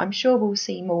the bat, I'm sure we'll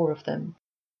see more of them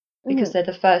because they're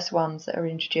the first ones that are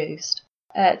introduced.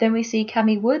 Then we see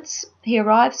Cammy Woods. He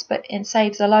arrives and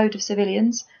saves a load of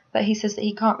civilians, but he says that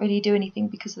he can't really do anything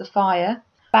because of the fire.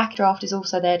 Backdraft is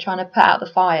also there trying to put out the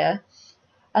fire.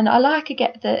 And I like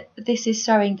again that this is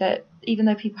showing that even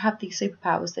though people have these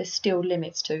superpowers, there's still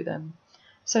limits to them.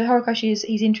 So Horikoshi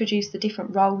he's introduced the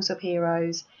different roles of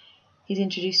heroes. He's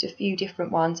introduced a few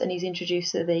different ones, and he's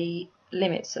introduced the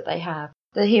limits that they have.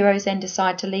 The heroes then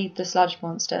decide to leave the sludge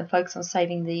monster and focus on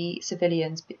saving the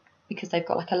civilians because they've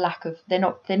got like a lack of. They're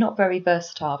not very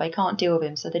versatile. They can't deal with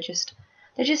him, so they're just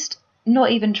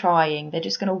not even trying. They're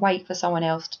just going to wait for someone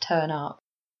else to turn up.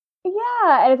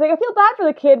 Yeah, and it's like, I feel bad for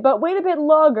the kid, but wait a bit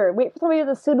longer. Wait for somebody with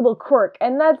a suitable quirk.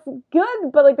 And that's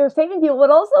good, but like they're saving people, but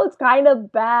also it's kind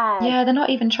of bad. Yeah, they're not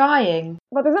even trying.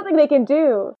 But there's nothing they can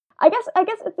do. I guess you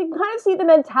can kind of see the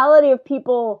mentality of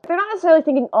people. They're not necessarily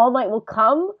thinking All Might will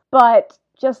come, but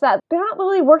just that they're not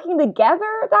really working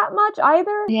together that much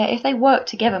either. Yeah, if they worked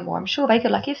together more, I'm sure they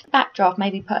could, like if Backdraft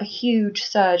maybe put a huge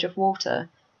surge of water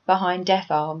behind Death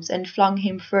Arms and flung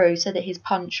him through so that his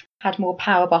punch had more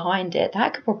power behind it,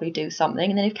 that could probably do something.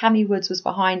 And then if Cammy Woods was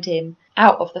behind him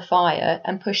out of the fire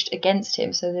and pushed against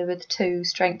him, so there were the two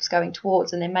strengths going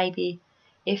towards, and then maybe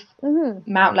if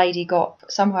Mount Lady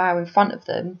got somewhere in front of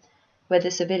them where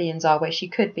the civilians are, where she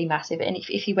could be massive, and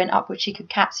if he went upwards she could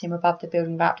catch him above the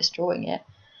building without destroying it,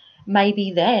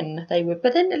 maybe then they would,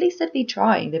 but then at least they'd be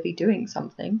trying, they'd be doing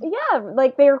something. Yeah,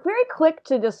 like they're very quick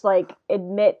to just like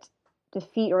admit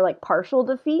defeat or like partial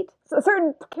defeat. So a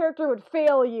certain character would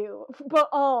fail you, but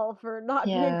all for not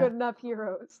being good enough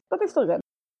heroes. But they're still good.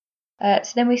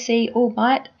 So then we see All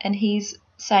Might, and he's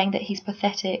saying that he's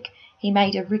pathetic. He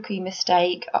made a rookie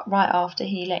mistake right after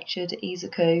he lectured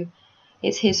Izuku.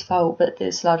 It's his fault, but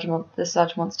the sludge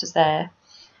monster's there.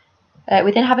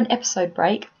 We then have an episode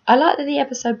break. I like that the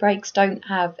episode breaks don't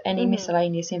have any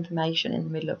miscellaneous information in the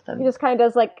middle of them. He just kind of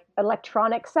does like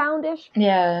electronic soundish.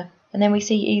 Yeah. And then we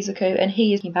see Izuku, and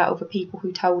he is about other people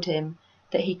who told him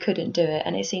that he couldn't do it.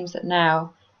 And it seems that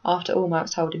now, after All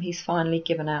Might's told him, he's finally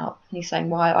given up. And he's saying,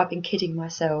 why? I've been kidding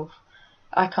myself.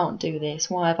 I can't do this.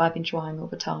 Why have I been trying all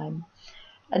the time?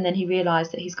 And then he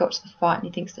realised that he's got to the fight, and he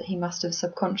thinks that he must have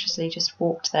subconsciously just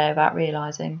walked there without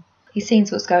realising. He sees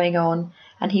what's going on,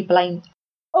 and he blames...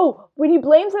 Oh, when he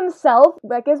blames himself,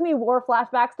 that gives me war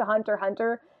flashbacks to Hunter x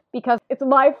Hunter. Because it's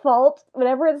my fault.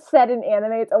 Whenever it's said in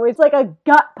anime, it's always like a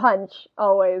gut punch,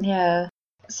 always. Yeah.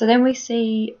 So then we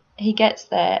see he gets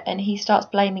there and he starts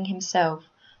blaming himself.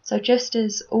 So just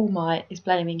as All Might is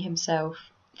blaming himself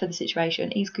for the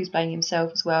situation, Izuku's blaming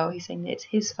himself as well. He's saying that it's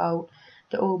his fault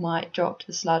that All Might dropped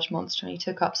the sludge monster and he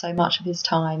took up so much of his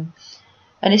time.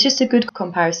 And it's just a good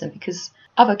comparison because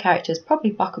other characters,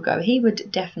 probably Bakugo, he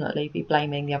would definitely be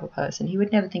blaming the other person. He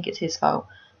would never think it's his fault.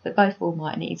 But both All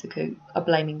Might and Izuku are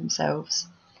blaming themselves.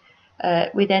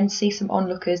 We then see some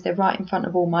onlookers. They're right in front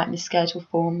of All Might in his scheduled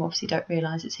form. Obviously don't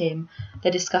realise it's him.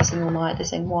 They're discussing All Might. They're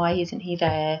saying, why isn't he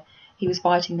there? He was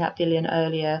fighting that villain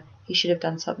earlier. He should have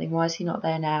done something. Why is he not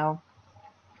there now?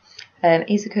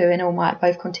 Izuku and All Might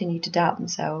both continue to doubt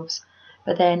themselves.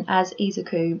 But then as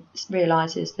Izuku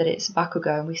realises that it's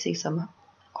Bakugo, and we see some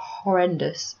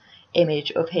horrendous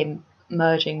image of him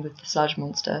merging with the sludge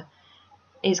monster,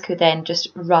 Izuku then just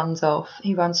runs off.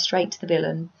 He runs straight to the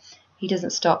villain. He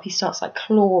doesn't stop. He starts like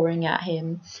clawing at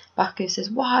him. Bakugo says,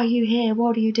 why are you here?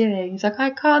 What are you doing? He's like, I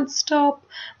can't stop.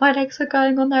 My legs are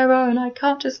going on their own. I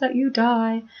can't just let you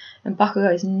die. And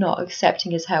Bakugo is not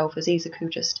accepting his help as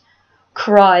Izuku just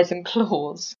cries and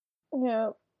claws. Yeah.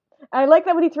 I like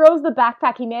that when he throws the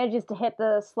backpack, he manages to hit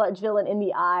the sludge villain in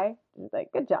the eye. He's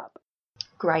like, good job.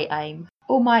 Great aim.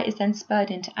 All Might is then spurred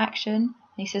into action.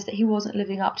 He says that he wasn't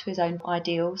living up to his own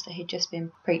ideals that he'd just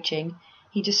been preaching.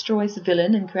 He destroys the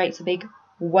villain and creates a big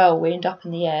whirlwind up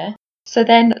in the air. So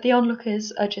then the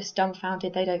onlookers are just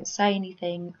dumbfounded. They don't say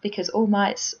anything because All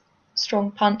Might's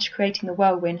strong punch creating the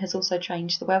whirlwind has also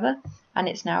changed the weather, and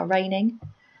it's now raining.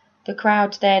 The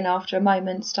crowd then, after a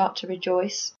moment, start to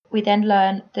rejoice. We then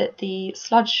learn that the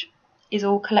sludge is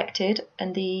all collected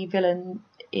and the villain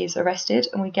is arrested,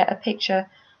 and we get a picture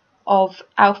of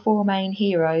our four main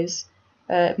heroes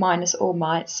minus All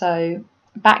Might. So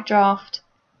Backdraft,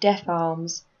 Death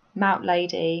Arms, Mount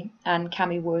Lady and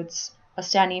Cammy Woods are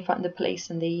standing in front of the police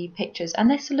in the pictures, and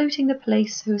they're saluting the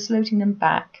police, who are saluting them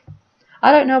back.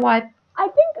 I don't know why. I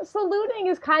think saluting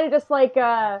is kind of just like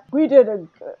we did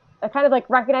a kind of like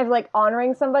recognizing, like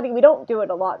honoring somebody. We don't do it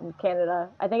a lot in Canada.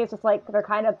 I think it's just like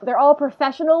they're all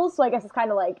professionals, so I guess it's kind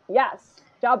of like, yes,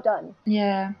 job done.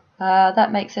 Yeah,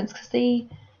 that makes sense, because the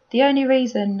only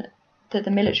reason that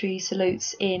the military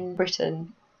salutes in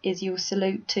Britain is you'll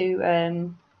salute to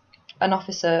an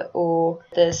officer or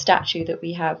the statue that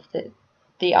we have,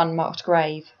 the unmarked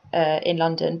grave in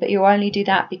London, but you'll only do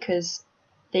that because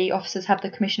the officers have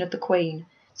the commission of the Queen,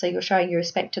 so you're showing your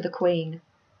respect to the Queen,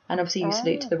 and obviously you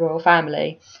salute to the royal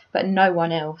family, but no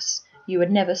one else. You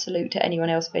would never salute to anyone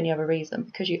else for any other reason,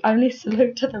 because you only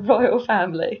salute to the royal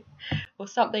family or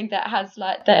something that has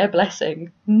like their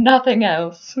blessing, nothing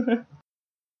else.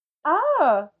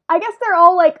 I guess they're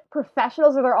all like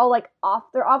professionals, or they're all like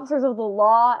they're officers of the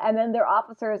law, and then they're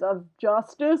officers of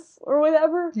justice or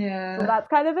whatever. Yeah. So that's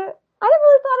kind of it. I never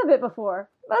really thought of it before.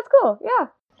 That's cool, yeah.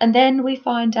 And then we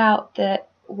find out that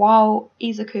while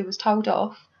Izuku was told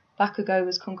off, Bakugo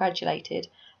was congratulated.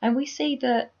 And we see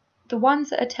that the ones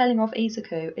that are telling off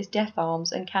Izuku is Death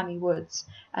Arms and Cammy Woods,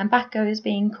 and Bakugo is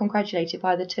being congratulated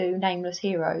by the two nameless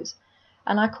heroes.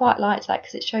 And I quite liked that,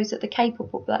 because it shows that the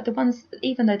capable, like the ones,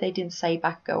 even though they didn't say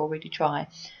Bakugo or really try,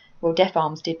 well, Death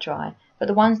Arms did try, but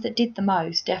the ones that did the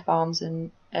most, Death Arms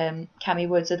and Cammy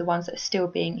Woods, are the ones that are still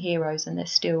being heroes, and they're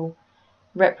still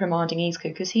reprimanding Izuku,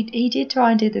 because he did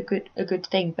try and do a good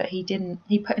thing, but he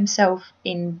put himself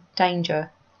in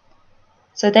danger.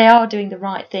 So they are doing the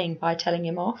right thing by telling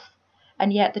him off,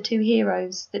 and yet the two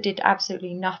heroes that did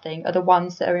absolutely nothing are the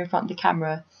ones that are in front of the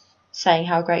camera saying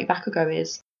how great Bakugo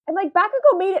is. And like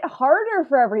Bakugo made it harder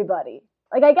for everybody.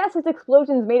 Like, I guess his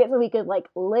explosions made it so he could like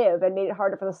live, and made it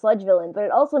harder for the sludge villain, but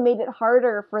it also made it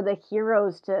harder for the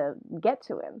heroes to get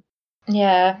to him.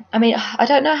 Yeah, I mean, I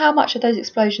don't know how much of those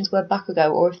explosions were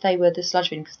Bakugo or if they were the sludge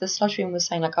villain, because the sludge villain was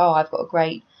saying like, oh, I've got a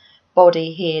great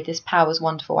body here, this power's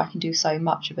wonderful, I can do so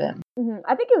much of it. Mm-hmm.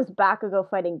 I think it was Bakugo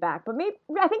fighting back, but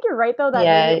I think you're right though, that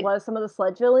maybe it was some of the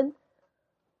sludge villain.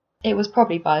 It was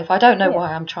probably both. I don't know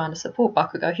why I'm trying to support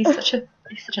Bakugo. He's such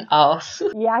an arse.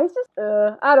 Yeah, he's just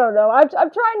I don't know. I'm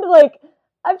trying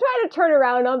to turn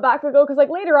around on Bakugo, because like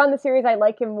later on in the series I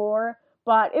like him more,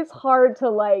 but it's hard to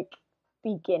like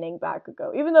beginning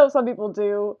Bakugo, even though some people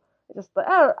do. Just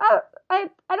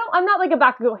I'm not like a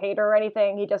Bakugo hater or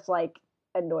anything. He just like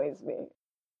annoys me.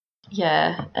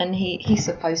 Yeah, and he's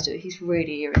supposed to. He's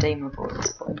really irredeemable at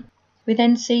this point. We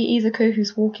then see Izuku,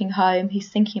 who's walking home. He's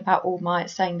thinking about All Might,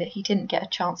 saying that he didn't get a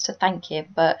chance to thank him,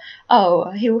 but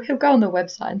he'll go on the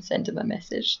website and send him a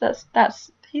message.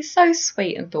 He's so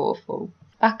sweet and thoughtful.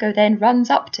 Bakugo then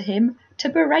runs up to him to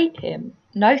berate him.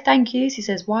 No thank yous, he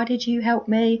says. Why did you help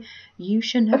me? You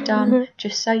shouldn't have done.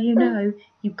 Just so you know,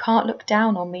 you can't look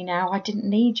down on me now. I didn't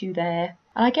need you there.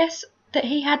 And I guess that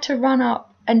he had to run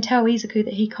up and tell Izuku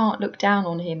that he can't look down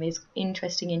on him is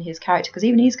interesting in his character, because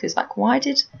even Izuku's like, why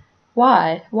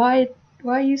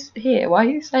are you here? Why are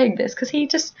you saying this? Because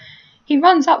he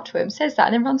runs up to him, says that,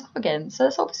 and then runs off again. So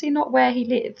that's obviously not where he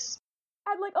lives.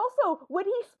 And like also, when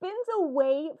he spins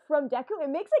away from Deku, it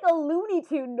makes like a Looney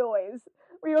Tune noise,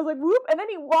 where he goes like whoop, and then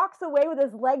he walks away with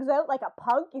his legs out like a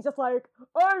punk. He's just like,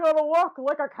 I gotta walk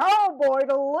like a cowboy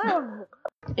to live.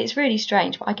 It's really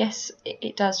strange, but I guess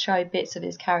it does show bits of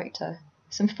his character.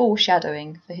 Some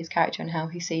foreshadowing for his character and how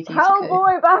he sees Izuku.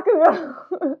 Cowboy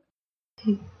Bakugo.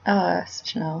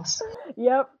 Such an arse.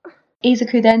 Yep.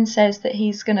 Izuku then says that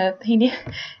he's like,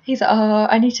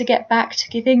 I need to get back to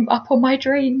giving up on my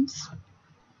dreams.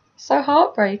 So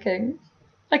heartbreaking.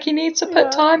 Like, he needs to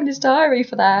put time in his diary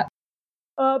for that.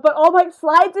 But All Might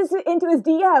slides into his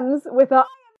DMs with a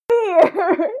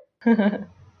here.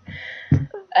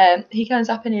 He comes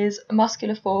up in his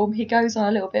muscular form. He goes on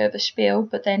a little bit of a spiel,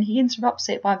 but then he interrupts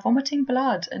it by vomiting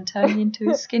blood and turning into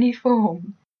his skinny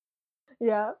form.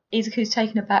 Yeah. Izuku's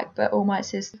taken aback, but All Might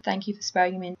says thank you for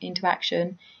spurring him into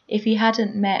action. If he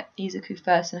hadn't met Izuku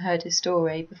first and heard his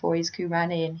story before Izuku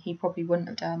ran in, he probably wouldn't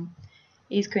have done.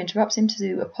 Izuku interrupts him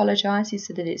to apologise. He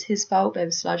said that it's his fault, there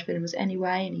was sludge villains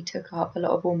anyway, and he took up a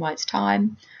lot of All Might's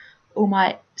time. All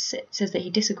Might says that he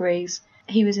disagrees.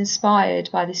 He was inspired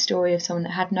by this story of someone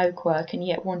that had no quirk and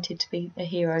yet wanted to be a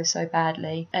hero so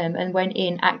badly, and went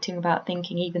in acting without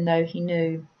thinking, even though he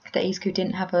knew that Izuku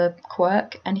didn't have a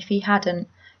quirk, and if he hadn't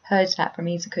heard that from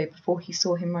Izuku before he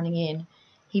saw him running in,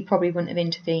 he probably wouldn't have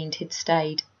intervened. He'd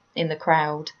stayed in the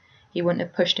crowd. He wouldn't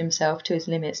have pushed himself to his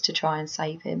limits to try and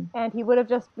save him. And he would have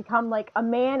just become like a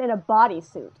man in a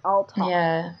bodysuit, all talk.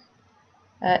 Yeah.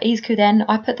 Izuku then,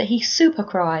 I put that he super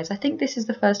cries. I think this is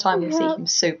the first time we see him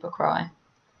super cry.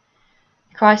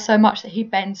 He cries so much that he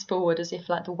bends forward as if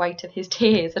like the weight of his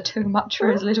tears are too much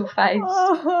for his little face.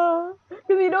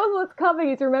 Because he knows what's coming.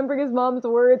 He's remembering his mom's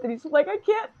words, and he's like, I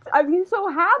can't. He's so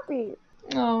happy.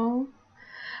 Oh.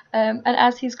 And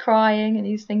as he's crying and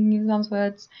he's thinking his mum's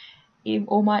words,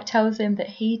 All Might tells him that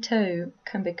he too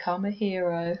can become a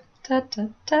hero. Da, da,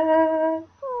 da.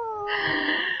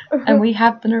 And we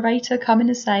have the narrator come in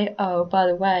and say, oh, by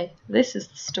the way, this is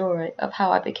the story of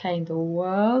how I became the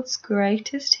world's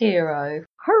greatest hero.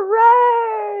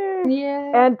 Hooray!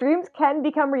 Yeah. And dreams can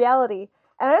become reality.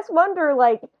 And I just wonder,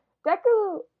 like,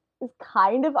 Deku is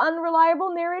kind of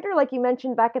unreliable narrator, like you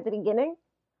mentioned back at the beginning.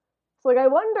 So, like, I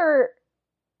wonder,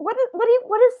 what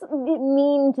does it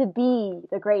mean to be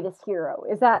the greatest hero?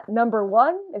 Is that number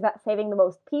one? Is that saving the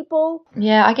most people?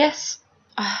 Yeah, I guess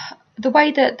the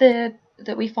way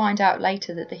that we find out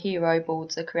later that the hero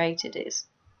boards are created is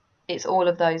it's all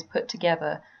of those put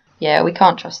together. Yeah, we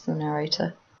can't trust the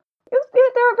narrator. They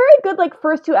were very good, like,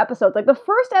 first two episodes. Like, the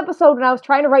first episode, when I was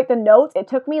trying to write the notes, it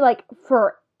took me, like,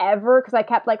 forever, because I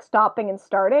kept, like, stopping and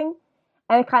starting,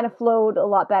 and it kind of flowed a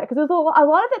lot better. Because a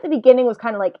lot of it at the beginning was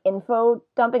kind of, like, info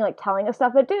dumping, like, telling us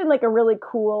stuff, but it did it in, like, a really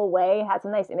cool way, had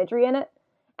some nice imagery in it.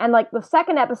 And, like, the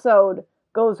second episode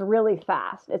goes really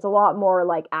fast. It's a lot more,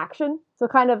 like, action. So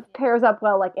it kind of pairs up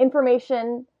well, like,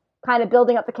 information, kind of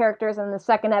building up the characters, and in the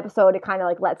second episode, it kind of,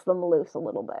 like, lets them loose a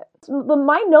little bit.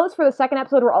 My notes for the second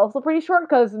episode were also pretty short,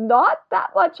 because not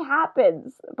that much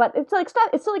happens. But it's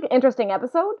still, like, an interesting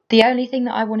episode. The only thing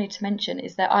that I wanted to mention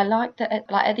is that I like that,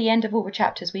 at the end of all the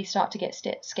chapters, we start to get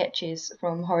sketches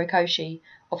from Horikoshi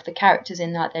of the characters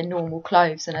in, like, their normal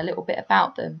clothes and a little bit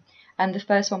about them. And the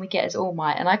first one we get is All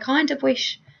Might. And I kind of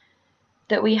wish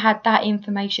that we had that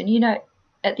information, you know,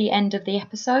 at the end of the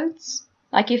episodes.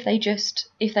 Like, if they just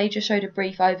showed a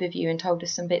brief overview and told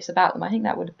us some bits about them, I think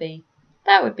that would be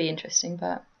interesting.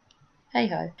 But hey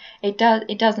ho, it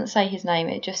doesn't say his name.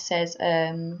 It just says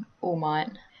All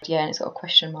Might. Yeah, and it's got a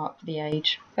question mark for the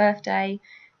age. Birthday.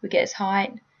 We get his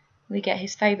height. We get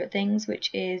his favourite things, which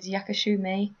is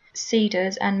Yakushumi,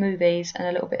 cedars, and movies, and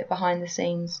a little bit of behind the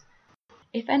scenes.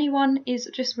 If anyone is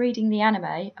just reading the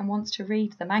anime and wants to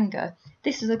read the manga,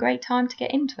 this is a great time to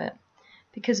get into it.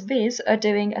 Because Viz are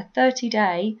doing a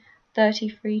 30-day,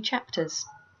 33 chapters.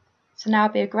 So now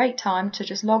would be a great time to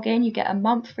just log in. You get a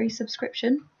month free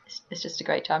subscription. It's just a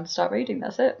great time to start reading,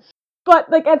 that's it. But,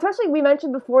 like, especially we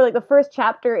mentioned before, like, the first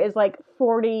chapter is, like,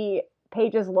 40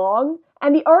 pages long.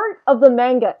 And the art of the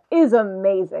manga is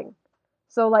amazing.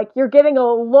 So, like, you're getting a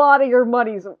lot of your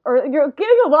money's, or you're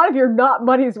getting a lot of your not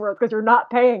money's worth because you're not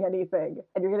paying anything.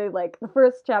 And you're getting, like, the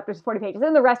first chapter is 40 pages.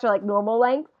 And the rest are, like, normal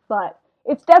length, but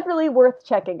it's definitely worth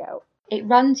checking out. It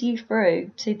runs you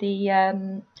through to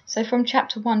the, so from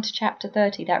chapter 1 to chapter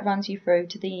 30, that runs you through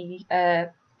to the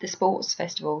sports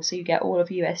festival. So you get all of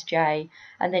USJ,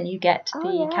 and then you get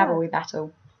the cavalry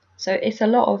battle. So it's a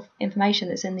lot of information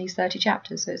that's in these 30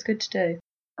 chapters, so it's good to do.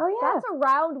 Oh yeah. That's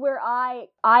around where I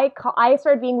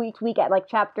started being week to week at, like,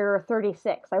 chapter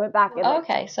 36. I went back and...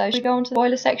 Okay, so should we go on to the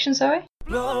spoiler section, sorry?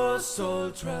 Plus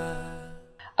Ultra.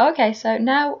 Okay, so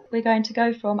now we're going to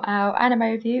go from our anime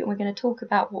review, and we're going to talk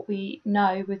about what we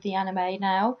know with the anime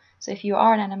now. So if you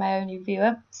are an anime-only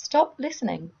viewer, stop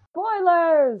listening.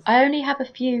 Spoilers! I only have a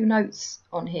few notes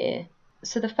on here.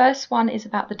 So the first one is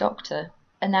about the Doctor.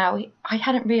 And now, I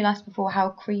hadn't realised before how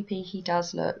creepy he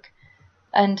does look.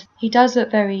 And he does look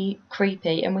very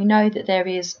creepy, and we know that there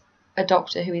is a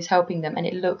doctor who is helping them, and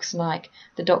it looks like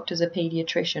the Doctor's a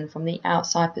paediatrician from the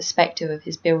outside perspective of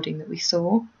his building that we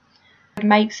saw. It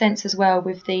makes sense as well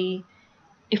with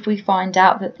if we find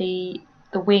out that the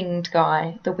winged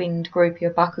guy, the winged groupie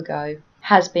of Bakugo,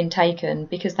 has been taken,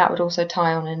 because that would also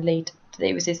tie on and lead to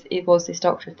it was this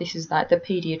doctor, if this is like the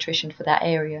paediatrician for that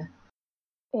area.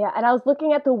 Yeah, and I was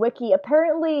looking at the wiki.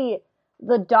 Apparently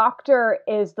the doctor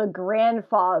is the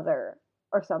grandfather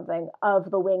or something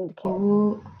of the winged kid.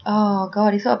 Ooh. Oh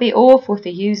god, he's got to be awful if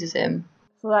he uses him.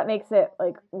 So that makes it,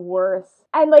 like, worse.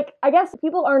 And, like, I guess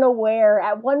people aren't aware,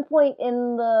 at one point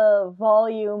in the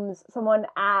volumes, someone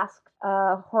asked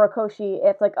Horikoshi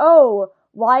if, like, oh,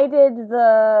 why did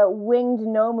the winged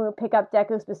Nomu pick up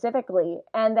Deku specifically?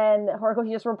 And then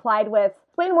Horikoshi just replied with,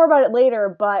 explain more about it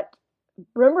later, but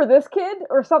remember this kid?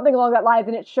 Or something along that lines,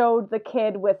 and it showed the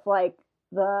kid with, like,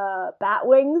 the bat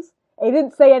wings. It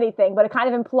didn't say anything, but it kind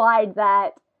of implied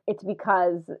that it's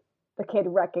because the kid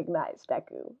recognized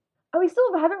Deku. And we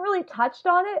still haven't really touched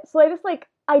on it, so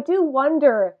I do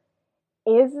wonder,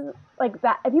 is, like,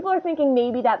 that, people are thinking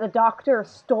maybe that the doctor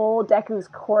stole Deku's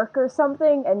quirk or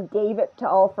something and gave it to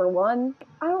All for One.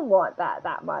 I don't want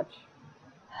that much.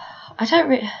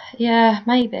 Yeah,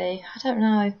 maybe. I don't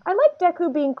know. I like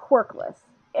Deku being quirkless.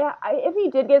 if he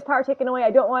did get his power taken away,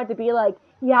 I don't want it to be like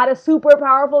he had a super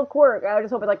powerful quirk. I would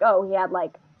just hope it's like, oh, he had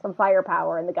like some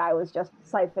firepower and the guy was just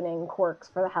siphoning quirks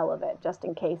for the hell of it, just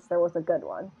in case there was a good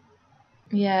one.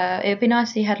 Yeah, it'd be nice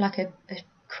if he had like a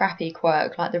crappy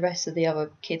quirk like the rest of the other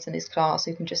kids in his class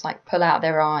who can just like pull out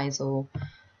their eyes or,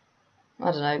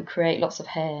 I don't know, create lots of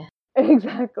hair.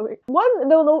 Exactly. One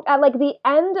note at like the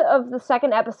end of the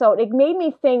second episode, it made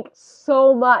me think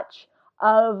so much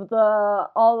of the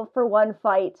All for One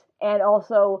fight, and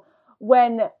also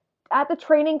when at the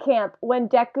training camp when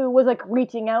Deku was like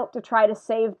reaching out to try to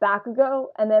save Bakugo,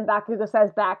 and then Bakugo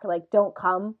says back like don't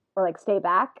come or like stay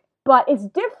back. But it's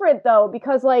different though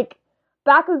because like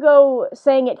Bakugo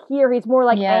saying it here, he's more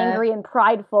like angry and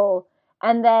prideful,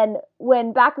 and then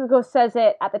when Bakugo says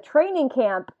it at the training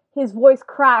camp, his voice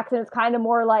cracks and it's kind of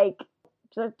more like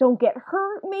just don't get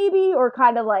hurt maybe, or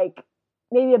kind of like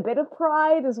maybe a bit of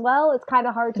pride as well. It's kind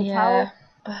of hard to tell.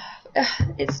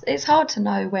 It's hard to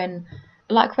know when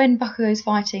Bakugo's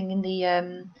fighting in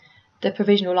the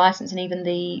provisional license, and even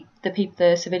the people,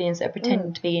 the civilians that are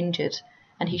pretending to be injured,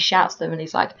 and he shouts them and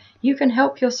he's like, you can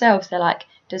help yourselves. They're like,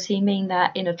 does he mean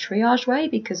that in a triage way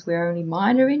because we're only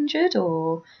minor injured,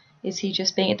 or is he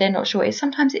just being, they're not sure.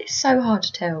 Sometimes it's so hard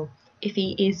to tell if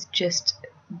he is just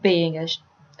being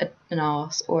an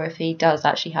arse or if he does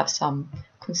actually have some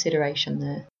consideration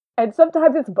there. And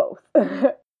sometimes it's both.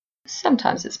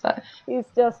 Sometimes it's both. He's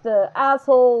just an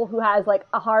asshole who has like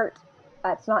a heart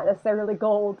that's not necessarily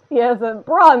gold. He has a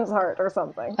bronze heart or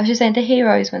something. I was just saying, the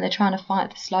heroes, when they're trying to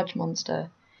fight the sludge monster,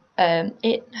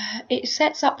 it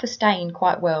sets up the Stain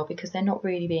quite well because they're not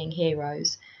really being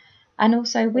heroes. And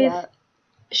also with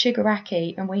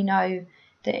Shigaraki, and we know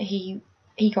that he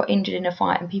got injured in a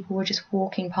fight and people were just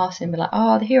walking past him and be like,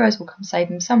 oh, the heroes will come save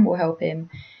him, some will help him.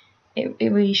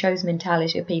 It really shows the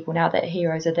mentality of people now that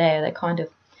heroes are there. They're kind of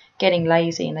getting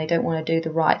lazy and they don't want to do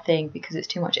the right thing because it's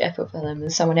too much effort for them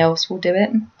and someone else will do it.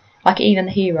 Like even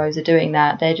the heroes are doing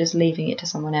that. They're just leaving it to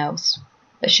someone else,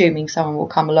 assuming someone will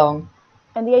come along.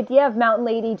 And the idea of Mountain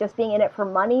Lady just being in it for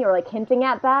money or like hinting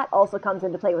at that also comes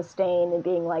into play with Stain and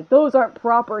being like, those aren't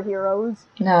proper heroes.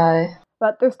 No.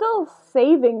 But they're still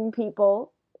saving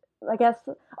people, I guess.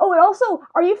 Oh, and also,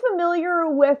 are you familiar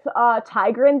with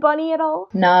Tiger and Bunny at all?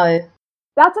 No.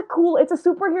 That's it's a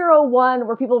superhero one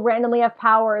where people randomly have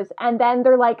powers, and then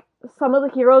they're like, some of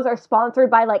the heroes are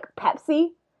sponsored by like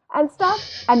Pepsi and stuff,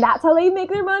 and that's how they make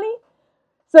their money.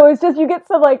 So it's just, you get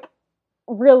some like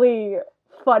really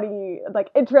funny, like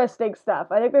interesting stuff.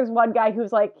 I think there's one guy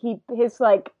who's like, his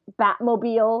like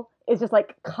Batmobile is just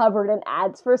like covered in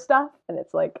ads for stuff, and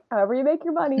it's like, however you make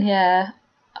your money. Yeah.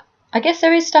 I guess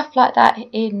there is stuff like that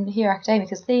in Hero Academia,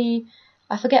 because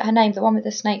I forget her name, the one with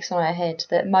the snakes on her head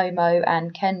that Momo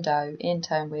and Kendo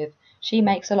intern with, she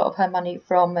makes a lot of her money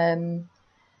from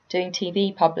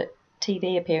doing public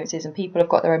TV appearances, and people have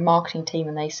got their own marketing team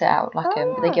and they set out like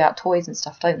they give out toys and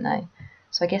stuff, don't they?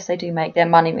 So I guess they do make their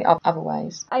money other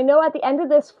ways. I know at the end of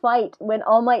this fight, when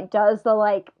All Might does the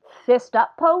like fist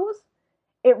up pose,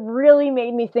 it really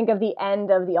made me think of the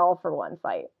end of the All for One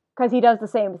fight, because he does the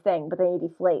same thing, but then he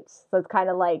deflates. So it's kind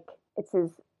of like it's his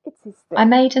thing. I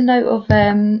made a note of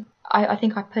I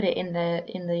think I put it in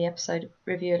the episode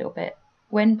review a little bit.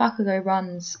 When Bakugo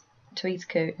runs to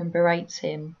Izuku and berates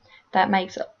him,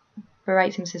 says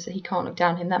that he can't look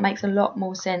down him. That makes a lot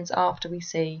more sense after we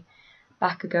see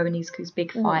Bakugo and Izuku's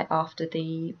big fight after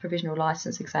the provisional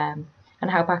license exam,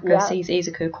 and how Bakugo sees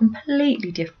Izuku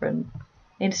completely different,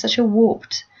 in such a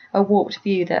warped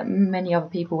view that many other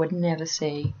people would never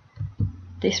see.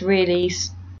 This really...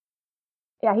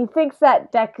 Yeah, he thinks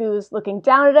that Deku's looking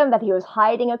down at him, that he was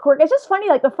hiding a quirk. It's just funny,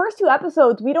 like, the first two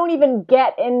episodes, we don't even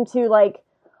get into, like,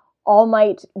 All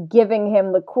Might giving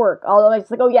him the quirk. All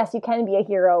Might's like, oh, yes, you can be a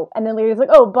hero. And then later he's like,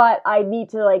 oh, but I need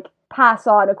to, like, pass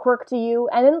on a quirk to you.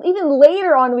 And then even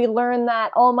later on, we learn that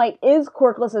All Might is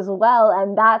quirkless as well,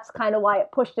 and that's kind of why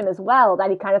it pushed him as well, that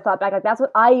he kind of thought back, like, that's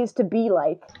what I used to be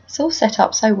like. It's all set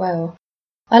up so well.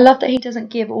 I love that he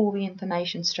doesn't give all the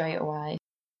information straight away.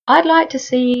 I'd like to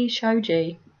see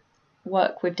Shoji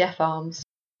work with deaf arms.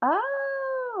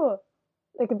 Oh!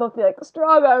 They could both be like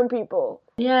strong arm people.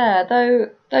 Yeah,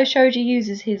 though Shoji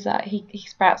uses his, he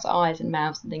sprouts eyes and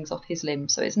mouths and things off his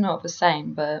limbs, so it's not the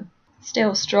same, but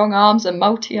still strong arms and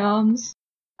multi-arms.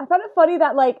 I found it funny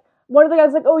that, like, one of the guys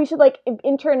was like, oh, you should, like,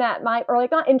 intern at my, or,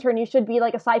 like, not intern, you should be,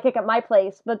 like, a sidekick at my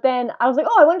place. But then I was like,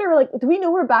 oh, I wonder, like, do we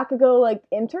know where Bakugo, like,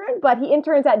 interned? But he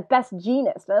interns at Best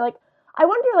Jeanist. And I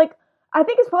wonder, like, I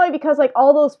think it's probably because, like,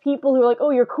 all those people who were like,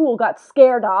 oh, you're cool, got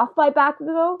scared off by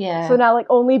Bakugo. Yeah. So now, like,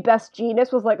 only Best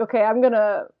Jeanist was like, okay, I'm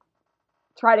gonna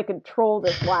try to control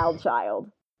this wild child.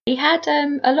 He had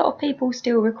a lot of people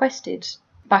still requested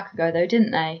Bakugo though,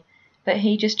 didn't they? But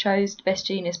he just chose Best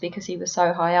Genius because he was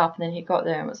so high up, and then he got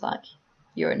there and was like,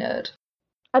 "You're a nerd."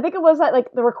 I think it was that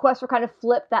like the requests were kind of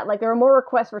flipped. That like there were more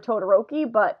requests for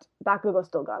Todoroki, but Bakugo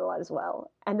still got a lot as well.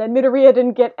 And then Midoriya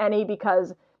didn't get any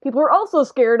because people were also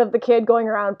scared of the kid going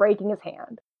around breaking his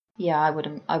hand. Yeah, I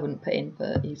wouldn't put in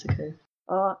for Izuku.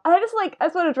 I just want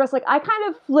to address, like, I kind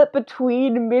of flip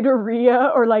between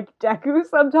Midoriya or, like, Deku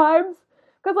sometimes.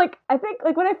 Because, like, I think,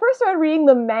 like, when I first started reading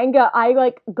the manga, I,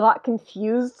 like, got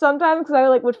confused sometimes because I,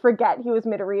 like, would forget he was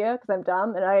Midoriya because I'm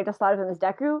dumb and I just thought of him as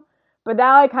Deku. But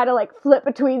now I kind of, like, flip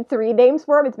between 3 names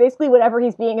for him. It's basically whatever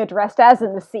he's being addressed as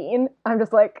in the scene. I'm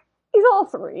just like, he's all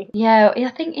 3. Yeah, I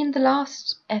think in the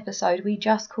last episode we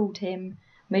just called him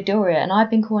Midoriya, and I've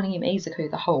been calling him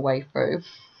Izuku the whole way through.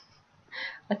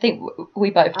 I think we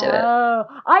both do it. Oh,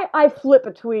 I flip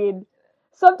between.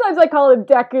 Sometimes I call him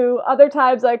Deku, other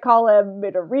times I call him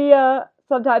Midoriya,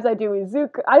 sometimes I do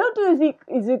Izuku. I don't do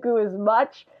Izuku as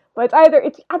much, but I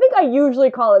think I usually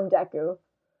call him Deku.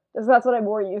 Because that's what I'm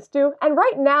more used to. And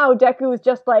right now, Deku is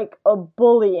just like a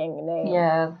bullying name.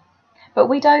 Yeah. But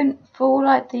we don't, for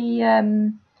like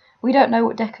the, we don't know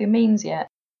what Deku means yet.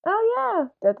 Oh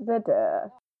yeah. Da-da-da-da.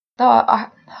 So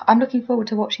I'm looking forward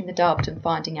to watching the dubbed and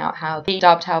finding out how they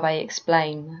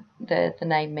explain the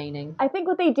name meaning. I think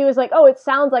what they do is like, oh, it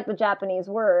sounds like the Japanese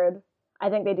word. I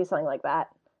think they do something like that.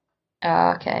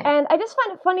 Okay. And I just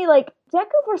find it funny, like,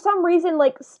 Deku for some reason,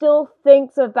 like, still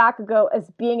thinks of Bakugo as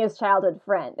being his childhood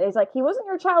friend. And he's like, he wasn't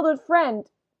your childhood friend.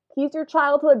 He's your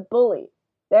childhood bully.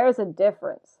 There's a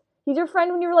difference. He's your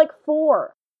friend when you were like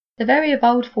 4. They're very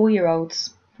evolved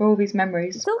 4-year-olds for all these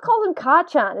memories. He still calls him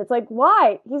Kachan. It's like,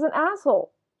 why? He's an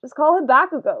asshole. Just call him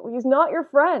Bakugo. He's not your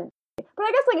friend. But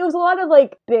I guess, like, it was a lot of,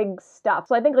 like, big stuff.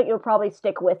 So I think, like, it would probably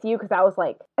stick with you, because that was,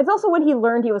 like... It's also when he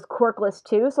learned he was quirkless,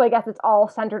 too, so I guess it's all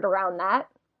centered around that.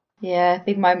 Yeah,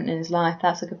 big moment in his life.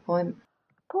 That's a good point.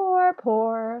 Poor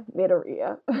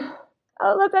Midoriya.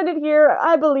 Let's end it here.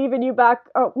 I believe in you,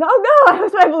 Oh, no!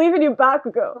 I believe in you,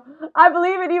 Bakugo. I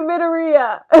believe in you,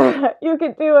 Midoriya. You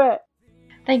can do it.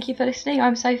 Thank you for listening.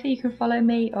 I'm Sophie. You can follow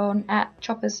me on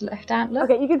 @ChoppersLeftAntler.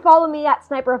 Okay, you can follow me at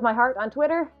Sniper of My Heart on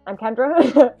Twitter. I'm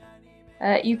Kendra.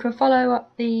 You can follow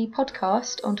the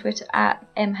podcast on Twitter at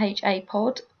MHA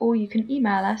Pod, or you can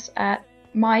email us at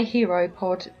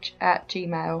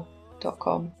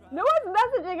myheropod@gmail.com. No one's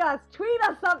messaging us. Tweet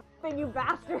us something, you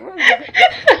bastards.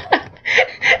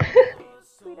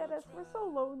 Tweet at us. We're so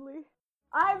lonely.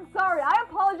 I'm sorry. I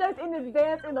apologize in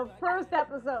advance in the first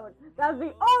episode. That's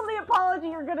the only apology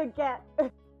you're gonna get.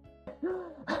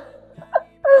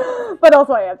 But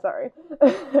also I am sorry.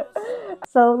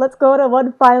 So let's go to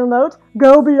one final note.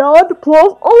 Go beyond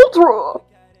plus ultra!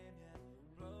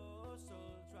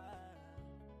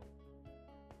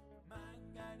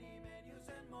 Manga, anime, news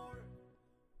and more.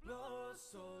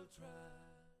 Plus ultra.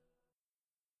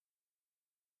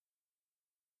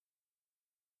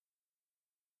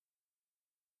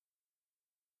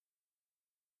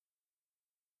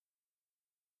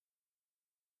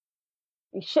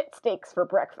 We shit steaks for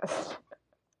breakfast.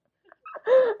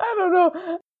 I don't know.